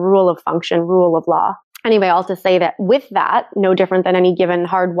 become rule of function, rule of law. Anyway, I'll just say that with that, no different than any given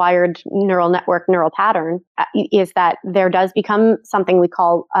hardwired neural network, neural pattern, is that there does become something we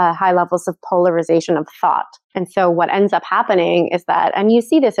call high levels of polarization of thought. And so what ends up happening is that, and you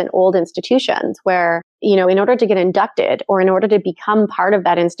see this in old institutions where, in order to get inducted or in order to become part of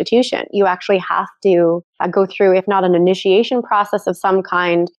that institution, you actually have to go through, if not an initiation process of some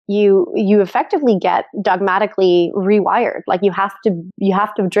kind, you effectively get dogmatically rewired. Like you have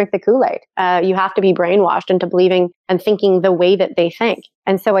to drink the Kool-Aid. You have to be brainwashed into believing and thinking the way that they think.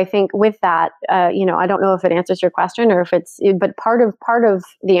 And so I think with that, I don't know if it answers your question or but part of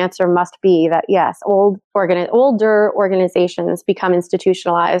the answer must be that yes, older organizations become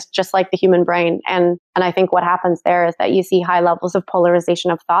institutionalized, just like the human brain. And I think what happens there is that you see high levels of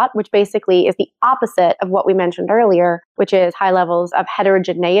polarization of thought, which basically is the opposite of what we mentioned earlier, which is high levels of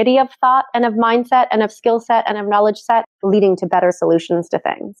heterogeneity of thought and of mindset and of skill set and of knowledge set, leading to better solutions to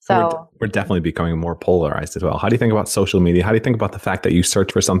things. So we're definitely becoming more polarized as well. How do you think about social media? How do you think about the fact that you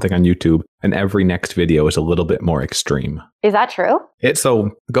search for something on YouTube and every next video is a little bit more extreme? Is that true? So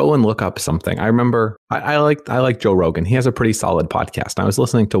go and look up something. I remember I like Joe Rogan. He has a pretty solid podcast. And I was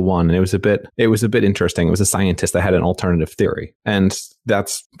listening to one, and it was a bit interesting. It was a scientist that had an alternative theory, and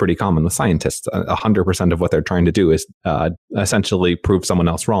that's pretty common with scientists. 100% of what they're trying to do is essentially prove someone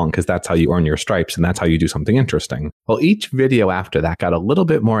else wrong, because that's how you earn your stripes and that's how you do something interesting. Well, each video after that got a little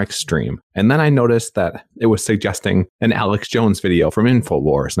bit more extreme, and then I noticed that it was suggesting an Alex Jones video from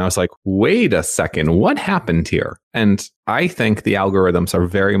InfoWars, and I was like, wait a second, what happened here? And I think the algorithms are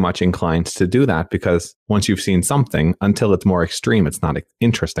very much inclined to do that, because once you've seen something, until it's more extreme, it's not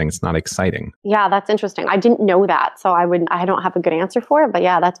interesting, it's not exciting. Yeah, that's interesting. I didn't know that, so I don't have a good answer for it, but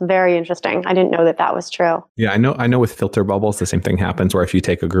yeah, that's very interesting. I didn't know that was true. Yeah, I know with filter bubbles, the same thing happens, where if you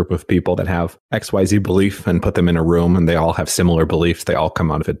take a group of people that have XYZ belief and put them in a room and they all have similar beliefs, they all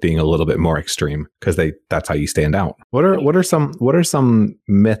come out of it being a little bit more extreme, because that's how you stand out. What are some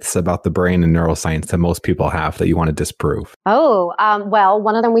myths about the brain and neuroscience that most people have that you want to disprove? Well,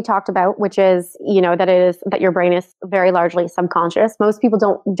 one of them we talked about, which is, that your brain is very largely subconscious. Most people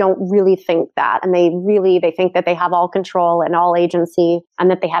don't really think that, and they think that they have all control and all agency,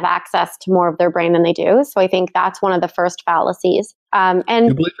 and that they have access to more of their brain than they do. So I think that's one of the first fallacies. And do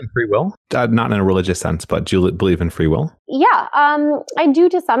you believe in free will? Not in a religious sense, but do you believe in free will? Yeah, I do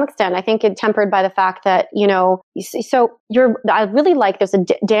to some extent. I think it's tempered by the fact that, I really like, there's a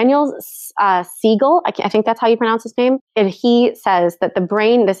Daniel Siegel, I think that's how you pronounce his name. And he says that the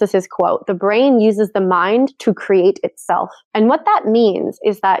brain, this is his quote, the brain uses the mind to create itself. And what that means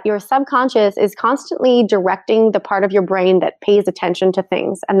is that your subconscious is constantly directing the part of your brain that pays attention to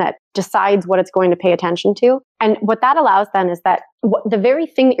things and that decides what it's going to pay attention to. And what that allows then is that the very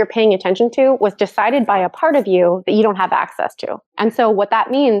thing that you're paying attention to was decided by a part of you that you don't have access to. And so what that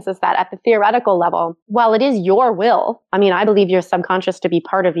means is that at the theoretical level, while it is your will, I mean, I believe your subconscious to be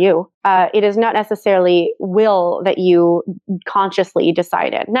part of you, it is not necessarily will that you consciously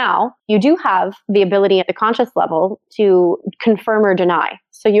decided. Now, you do have the ability at the conscious level to confirm or deny.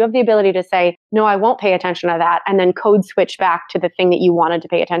 So you have the ability to say, no, I won't pay attention to that, and then code switch back to the thing that you wanted to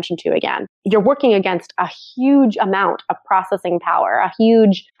pay attention to again. You're working against a huge amount of processing power,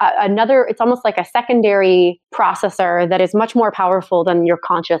 it's almost like a secondary processor that is much more powerful than your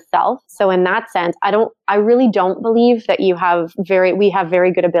conscious self. So in that sense, I really don't believe that we have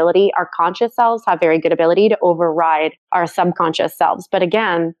very good ability. Our conscious selves have very good ability to override our subconscious selves. But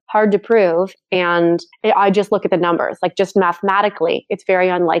again, hard to prove. And I just look at the numbers, like just mathematically, it's very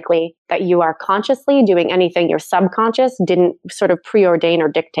unlikely that you are consciously doing anything your subconscious didn't sort of preordain or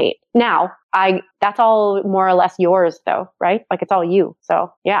dictate. Now, that's all more or less yours though, right? Like it's all you.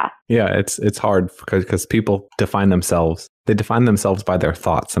 So yeah. Yeah, it's hard because people define themselves. They define themselves by their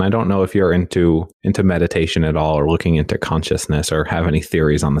thoughts. And I don't know if you're into meditation at all or looking into consciousness or have any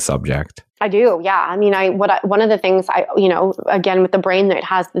theories on the subject. I do. Yeah. I mean, one of the things again, with the brain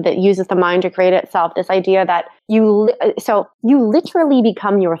that uses the mind to create itself, this idea that you literally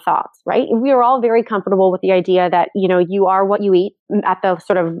become your thoughts, right? We are all very comfortable with the idea that, you are what you eat at the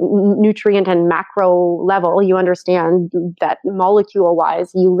sort of nutrient and macro level. You understand that molecule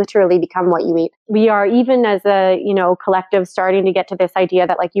wise, you literally become what you eat. We are, even as a, collective, starting to get to this idea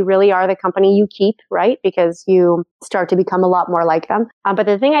that like you really are the company you keep, right? Because you start to become a lot more like them. But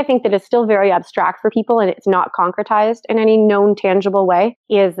the thing I think that is still very abstract for people, and it's not concretized in any known tangible way,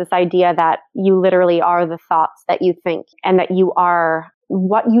 is this idea that you literally are the thoughts that you think, and that you are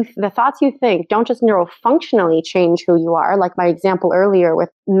the thoughts you think don't just neurofunctionally change who you are, like my example earlier with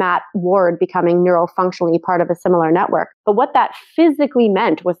Matt Ward becoming neurofunctionally part of a similar network. But what that physically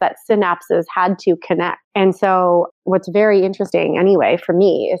meant was that synapses had to connect. And so what's very interesting anyway for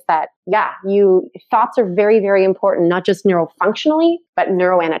me is that, thoughts are very, very important, not just neurofunctionally, but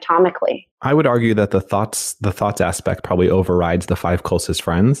neuroanatomically. I would argue that the thoughts aspect probably overrides the 5 closest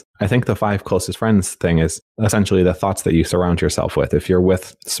friends. I think the 5 closest friends thing is essentially the thoughts that you surround yourself with. If you're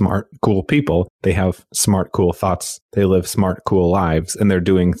with smart, cool people, they have smart, cool thoughts. They live smart, cool lives, and they're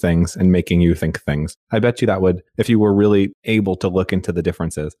doing things and making you think things. I bet you that would, if you were really able to look into the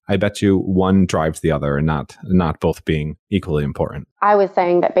differences, I bet you one drives the other and not both being equally important. I was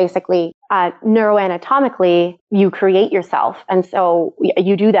saying that basically neuroanatomically, you create yourself. And so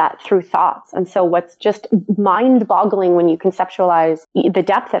you do that through thoughts. And so what's just mind-boggling when you conceptualize the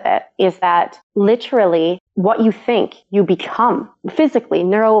depth of it is that literally what you think, you become physically,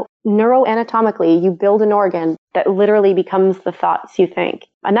 neuroanatomically, you build an organ that literally becomes the thoughts you think.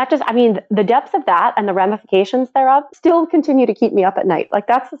 And that the depths of that and the ramifications thereof still continue to keep me up at night. Like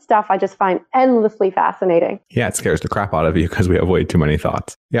that's the stuff I just find endlessly fascinating. Yeah, it scares the crap out of you because we have way too many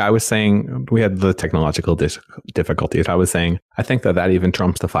thoughts. Yeah, I was saying we had the technological difficulties. I was saying I think that even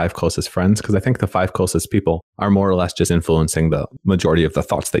trumps the 5 closest friends, because I think the 5 closest people are more or less just influencing the majority of the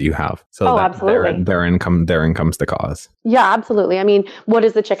thoughts that you have. So absolutely. Therein comes the cause. Yeah, absolutely. I mean, what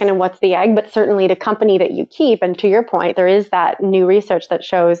is the chicken and what's the egg? But certainly the company that you keep. And to your point, there is that new research that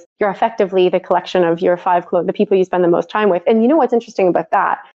shows you're effectively the collection of your 5 the people you spend the most time with. And you know what's interesting about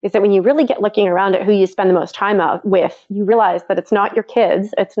that is that when you really get looking around at who you spend the most time with, you realize that it's not your kids,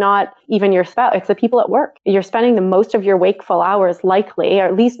 it's not even your spouse, it's the people at work. You're spending the most of your wakeful hours likely, or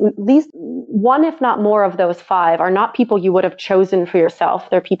at least one, if not more of those 5 are not people you would have chosen for yourself.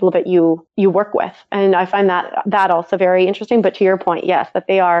 They're people that you work with. And I find that also very interesting. But to your point, yes, that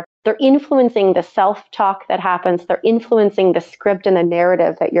they're influencing the self-talk that happens. They're influencing the script and the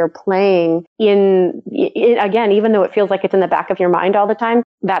narrative that you're playing in, again, even though it feels like it's in the back of your mind all the time,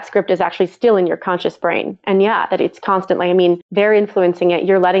 that script is actually still in your conscious brain. And that it's constantly, they're influencing it.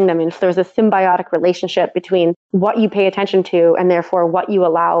 You're letting them in. So there's a symbiotic relationship between what you pay attention to and therefore what you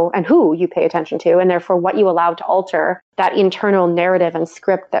allow, and who you pay attention to, and therefore what you allow to alter that internal narrative and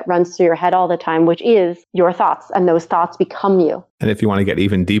script that runs through your head all the time, which is your thoughts, and those thoughts become you. And if you want to get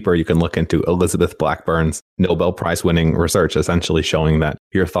even deeper, you can look into Elizabeth Blackburn's Nobel Prize winning research, essentially showing that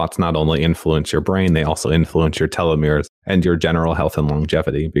your thoughts not only influence your brain, they also influence your telomeres, and your general health and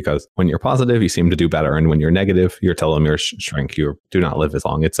longevity. Because when you're positive, you seem to do better. And when you're negative, your telomeres shrink. You do not live as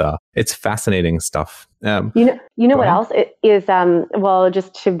long. It's fascinating stuff. You know what else is, well,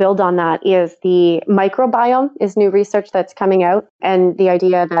 just to build on that, is the microbiome is new research that's coming out. And the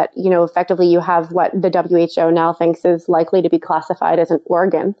idea that, effectively you have what the WHO now thinks is likely to be classified as an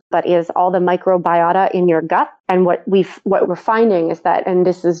organ, but is all the microbiota in your gut. And what we're finding is that, and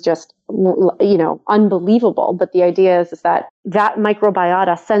this is just, unbelievable, but the idea is that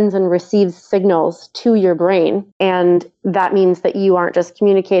microbiota sends and receives signals to your brain. And that means that you aren't just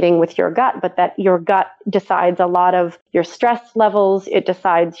communicating with your gut, but that your gut decides a lot of your stress levels. It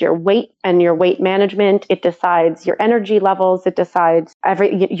decides your weight and your weight management. It decides your energy levels. It decides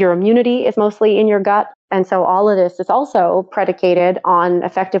your immunity is mostly in your gut. And so all of this is also predicated on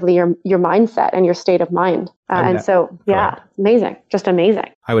effectively your mindset and your state of mind. Amazing, just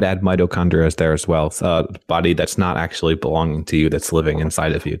amazing. I would add mitochondria as there as well. It's a body that's not actually belonging to you, that's living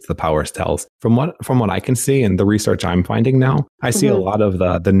inside of you. It's the power cells. From what I can see and the research I'm finding now, I see a lot of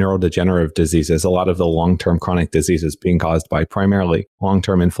the neurodegenerative diseases, a lot of the long-term chronic diseases being caused by primarily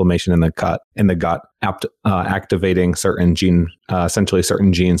long-term inflammation in the gut, activating certain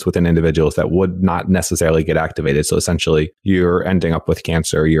genes within individuals that would not necessarily get activated. So essentially, you're ending up with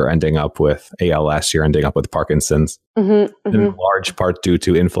cancer, you're ending up with ALS, you're ending up with Parkinson's, in large part due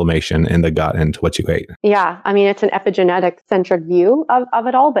to inflammation in the gut and what you ate. Yeah, I mean, it's an epigenetic-centric view of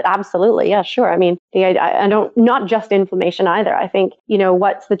it all, but absolutely, yeah, sure. I mean, I don't, not just inflammation either. I think,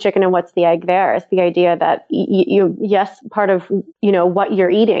 what's the chicken and what's the egg there is the idea that yes, part of, what you're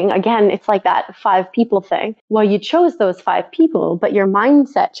eating, again, it's like that 5 people thing. Well, you chose those 5 people, but your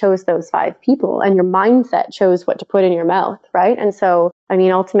mindset chose those 5 people, and your mindset chose what to put in your mouth, right? And so, I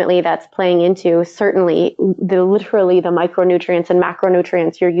mean, ultimately, that's playing into certainly literally the micronutrients and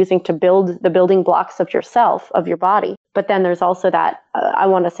macronutrients you're using to build the building blocks of yourself, of your body. But then there's also that, I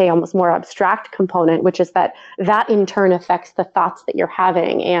want to say almost more abstract component, which is that in turn affects the thoughts that you're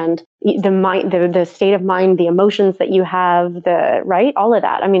having and the mind, the state of mind, the emotions that you have, right? All of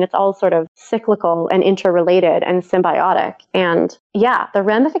that. I mean, it's all sort of cyclical and interrelated and symbiotic. And yeah, the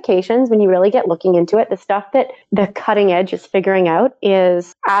ramifications, when you really get looking into it, the stuff that the cutting edge is figuring out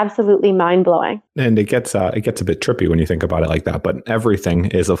is absolutely mind blowing. And it gets a bit trippy when you think about it like that. But everything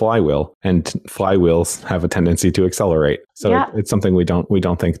is a flywheel, and flywheels have a tendency to accelerate. So it's something we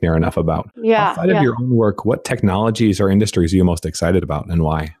don't think near enough about. Yeah. Outside of your own work, what technologies or industries are you most excited about, and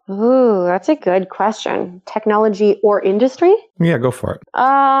why? Ooh, that's a good question. Technology or industry? Yeah, go for it.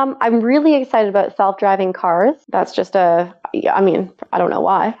 I'm really excited about self-driving cars. That's just I don't know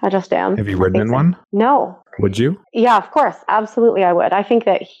why. I just am. Have you ridden in one? No. Would you? Yeah, of course. Absolutely, I would. I think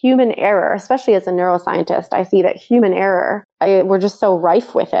that human error, especially as a neuroscientist, I see that human error, we're just so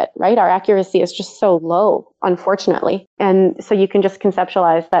rife with it, right? Our accuracy is just so low, unfortunately. And so you can just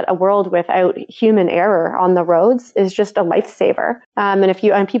conceptualize that a world without human error on the roads is just a lifesaver.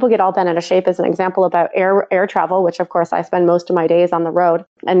 And people get all bent out of shape as an example about air travel, which of course I spend most of my days on the road.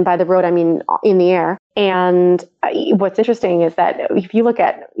 And by the road, I mean in the air. And what's interesting is that if you look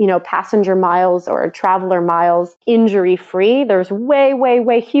at, passenger miles or traveler miles injury-free, there's way, way,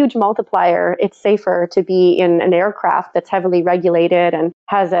 way huge multiplier. It's safer to be in an aircraft that's heavily regulated and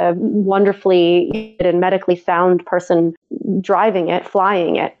has a wonderfully and medically sound person driving it,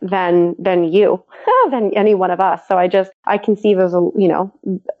 flying it, than any one of us. So I conceive of,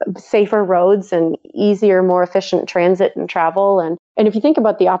 safer roads and easier, more efficient transit and travel. And if you think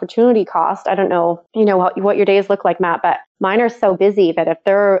about the opportunity cost, I don't know, what your days look like, Matt, but mine are so busy that if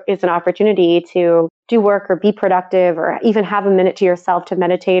there is an opportunity to do work or be productive or even have a minute to yourself to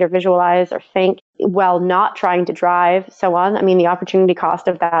meditate or visualize or think while not trying to drive, so on, I mean, the opportunity cost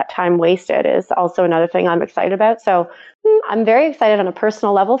of that time wasted is also another thing I'm excited about. So I'm very excited on a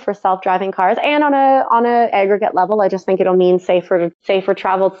personal level for self-driving cars, and on a aggregate level, I just think it'll mean safer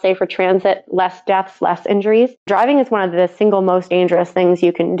travel, safer transit, less deaths, less injuries. Driving is one of the single most dangerous things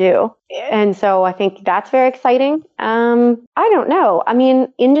you can do. And so I think that's very exciting. I don't know. I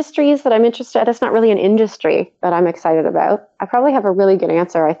mean, industries that I'm interested in, that's not really an industry that I'm excited about. I probably have a really good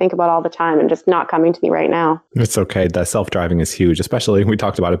answer I think about all the time and just not coming to me right now. It's okay. The self-driving is huge, especially we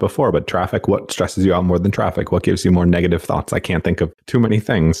talked about it before, but traffic, what stresses you out more than traffic? What gives you more negative thoughts? I can't think of too many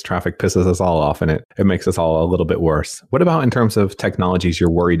things. Traffic pisses us all off and it makes us all a little bit worse. What about in terms of technologies you're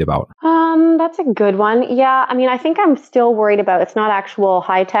worried about? That's a good one. Yeah. I mean, I think I'm still worried about, it's not actual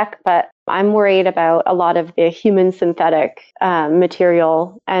high tech, but I'm worried about a lot of the human synthetic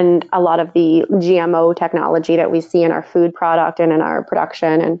material and a lot of the GMO technology that we see in our food product and in our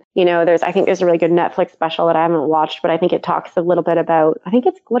production. And, I think there's a really good Netflix special that I haven't watched, but I think it talks a little bit about,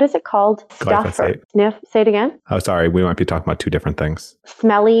 what is it called? Stuff or sniff? Say it again. Oh, sorry. We might be talking about two different things.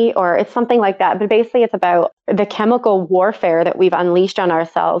 Smelly, or it's something like that. But basically it's about the chemical warfare that we've unleashed on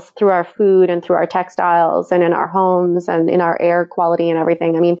ourselves through our food and through our textiles and in our homes and in our air quality and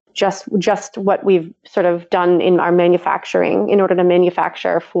everything. I mean, just what we've sort of done in our manufacturing in order to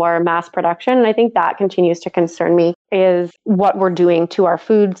manufacture for mass production. And I think that continues to concern me, is what we're doing to our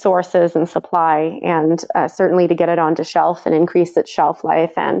food sources and supply, and certainly to get it onto shelf and increase its shelf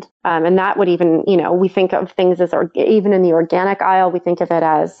life. And that would even, we think of things as, even in the organic aisle, we think of it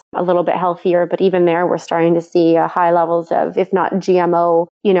as a little bit healthier, but even there, we're starting to see high levels of, if not GMO,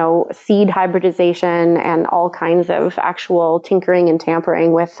 seed hybridization and all kinds of actual tinkering and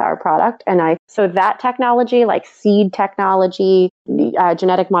tampering with our product. And so that technology, like seed technology,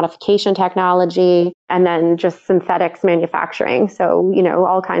 genetic modification technology, and then just synthetics manufacturing. So,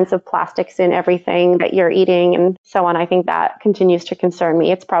 all kinds of plastics in everything that you're eating and so on. I think that continues to concern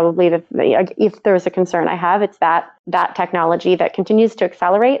me. It's probably if there's a concern I have, it's that technology that continues to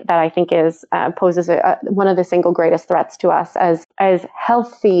accelerate, that I think poses one of the single greatest threats to us as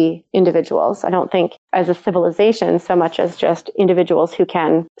healthy individuals. I don't think as a civilization so much as just individuals who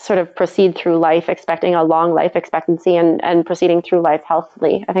can sort of proceed through life expecting a long life expectancy and proceeding through life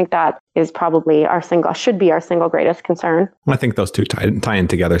healthily. I think that is probably should be our single greatest concern. I think those two tie in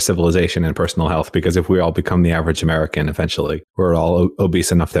together, civilization and personal health, because if we all become the average American, eventually we're all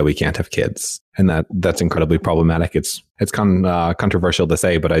obese enough that we can't have kids. And that's incredibly problematic. It's controversial to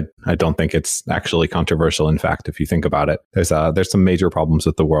say, but I don't think it's actually controversial. In fact, if you think about it, there's some major problems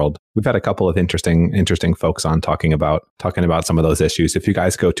with the world. We've had a couple of interesting folks on talking about some of those issues. If you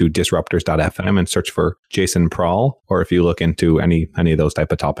guys go to disruptors.fm and search for Jason Prahl, or if you look into any of those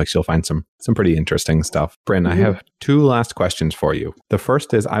type of topics, you'll find some pretty interesting stuff. Brynn, I have two last questions for you. The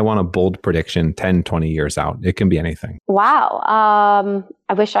first is, I want a bold prediction 10, 20 years out. It can be anything. Wow.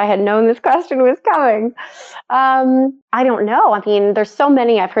 I wish I had known this question was coming. I don't know. I mean, there's so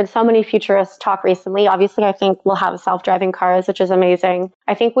many. I've heard so many futurists talk recently. Obviously, I think we'll have self-driving cars, which is amazing.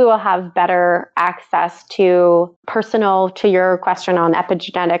 I think we will have better access to your question on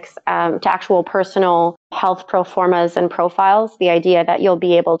epigenetics, to actual personal health proformas and profiles. The idea that you'll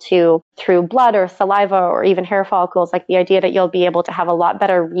be able to, through blood or saliva or even hair follicles, like the idea that you'll be able to have a lot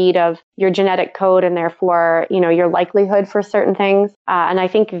better read of your genetic code and therefore, your likelihood for certain things. And I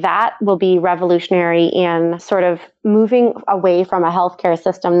think that will be revolutionary in sort of moving away from a healthcare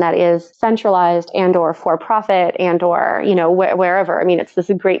system that is centralized and or for profit and or, wherever. I mean, it's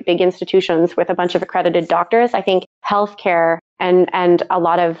this great big institutions with a bunch of accredited doctors. I think healthcare and a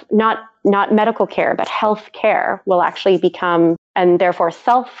lot of not medical care, but health care will actually become, and therefore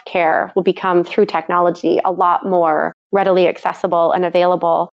self-care will become through technology a lot more readily accessible and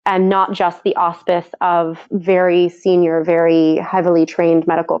available, and not just the auspice of very senior, very heavily trained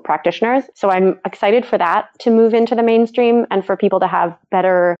medical practitioners. So I'm excited for that to move into the mainstream and for people to have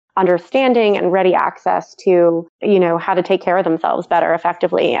better understanding and ready access to, how to take care of themselves better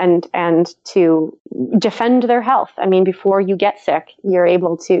effectively and to defend their health. I mean, before you get sick, you're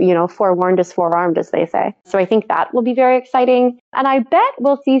able to, forewarned is forearmed, as they say. So I think that will be very exciting. And I bet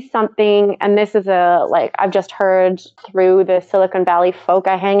we'll see something, and this is I've just heard through the Silicon Valley folk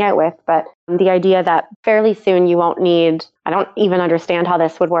I hang out with, but the idea that fairly soon you won't need, I don't even understand how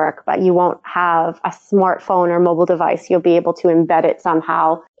this would work, but you won't have a smartphone or mobile device. You'll be able to embed it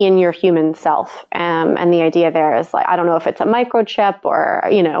somehow in your human self. And the idea there is I don't know if it's a microchip or,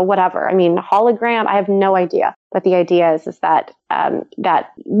 whatever. I mean, hologram, I have no idea. But the idea is that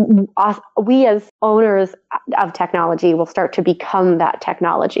we as owners of technology will start to become that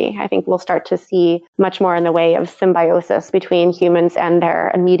technology. I think we'll start to see much more in the way of symbiosis between humans and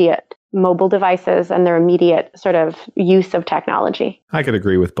their immediate mobile devices and their immediate sort of use of technology. I could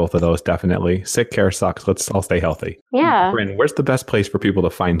agree with both of those, definitely. Sick care sucks. Let's all stay healthy. Yeah. Brynn, where's the best place for people to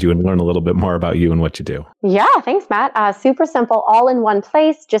find you and learn a little bit more about you and what you do? Yeah, thanks, Matt. Super simple, all in one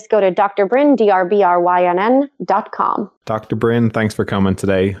place. Just go to Dr. Brynn, DrBrynn.com. Dr. Brynn, thanks for coming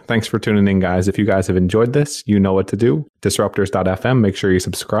today. Thanks for tuning in, guys. If you guys have enjoyed this, you know what to do. Disruptors.fm, make sure you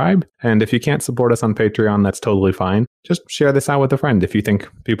subscribe. And if you can't support us on Patreon, that's totally fine. Just share this out with a friend if you think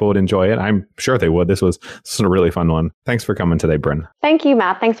people would enjoy enjoy it. I'm sure they would. This was a really fun one. Thanks for coming today, Brynn. Thank you,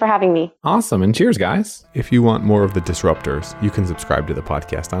 Matt. Thanks for having me. Awesome. And cheers, guys. If you want more of The Disruptors, you can subscribe to the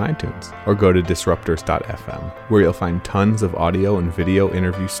podcast on iTunes or go to disruptors.fm, where you'll find tons of audio and video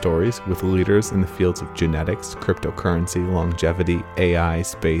interview stories with leaders in the fields of genetics, cryptocurrency, longevity, AI,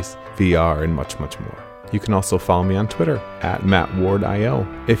 space, VR, and much, much more. You can also follow me on Twitter at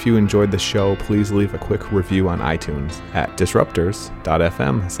MattWardIO. If you enjoyed the show, please leave a quick review on iTunes at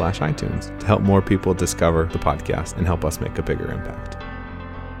disruptors.fm/iTunes to help more people discover the podcast and help us make a bigger impact.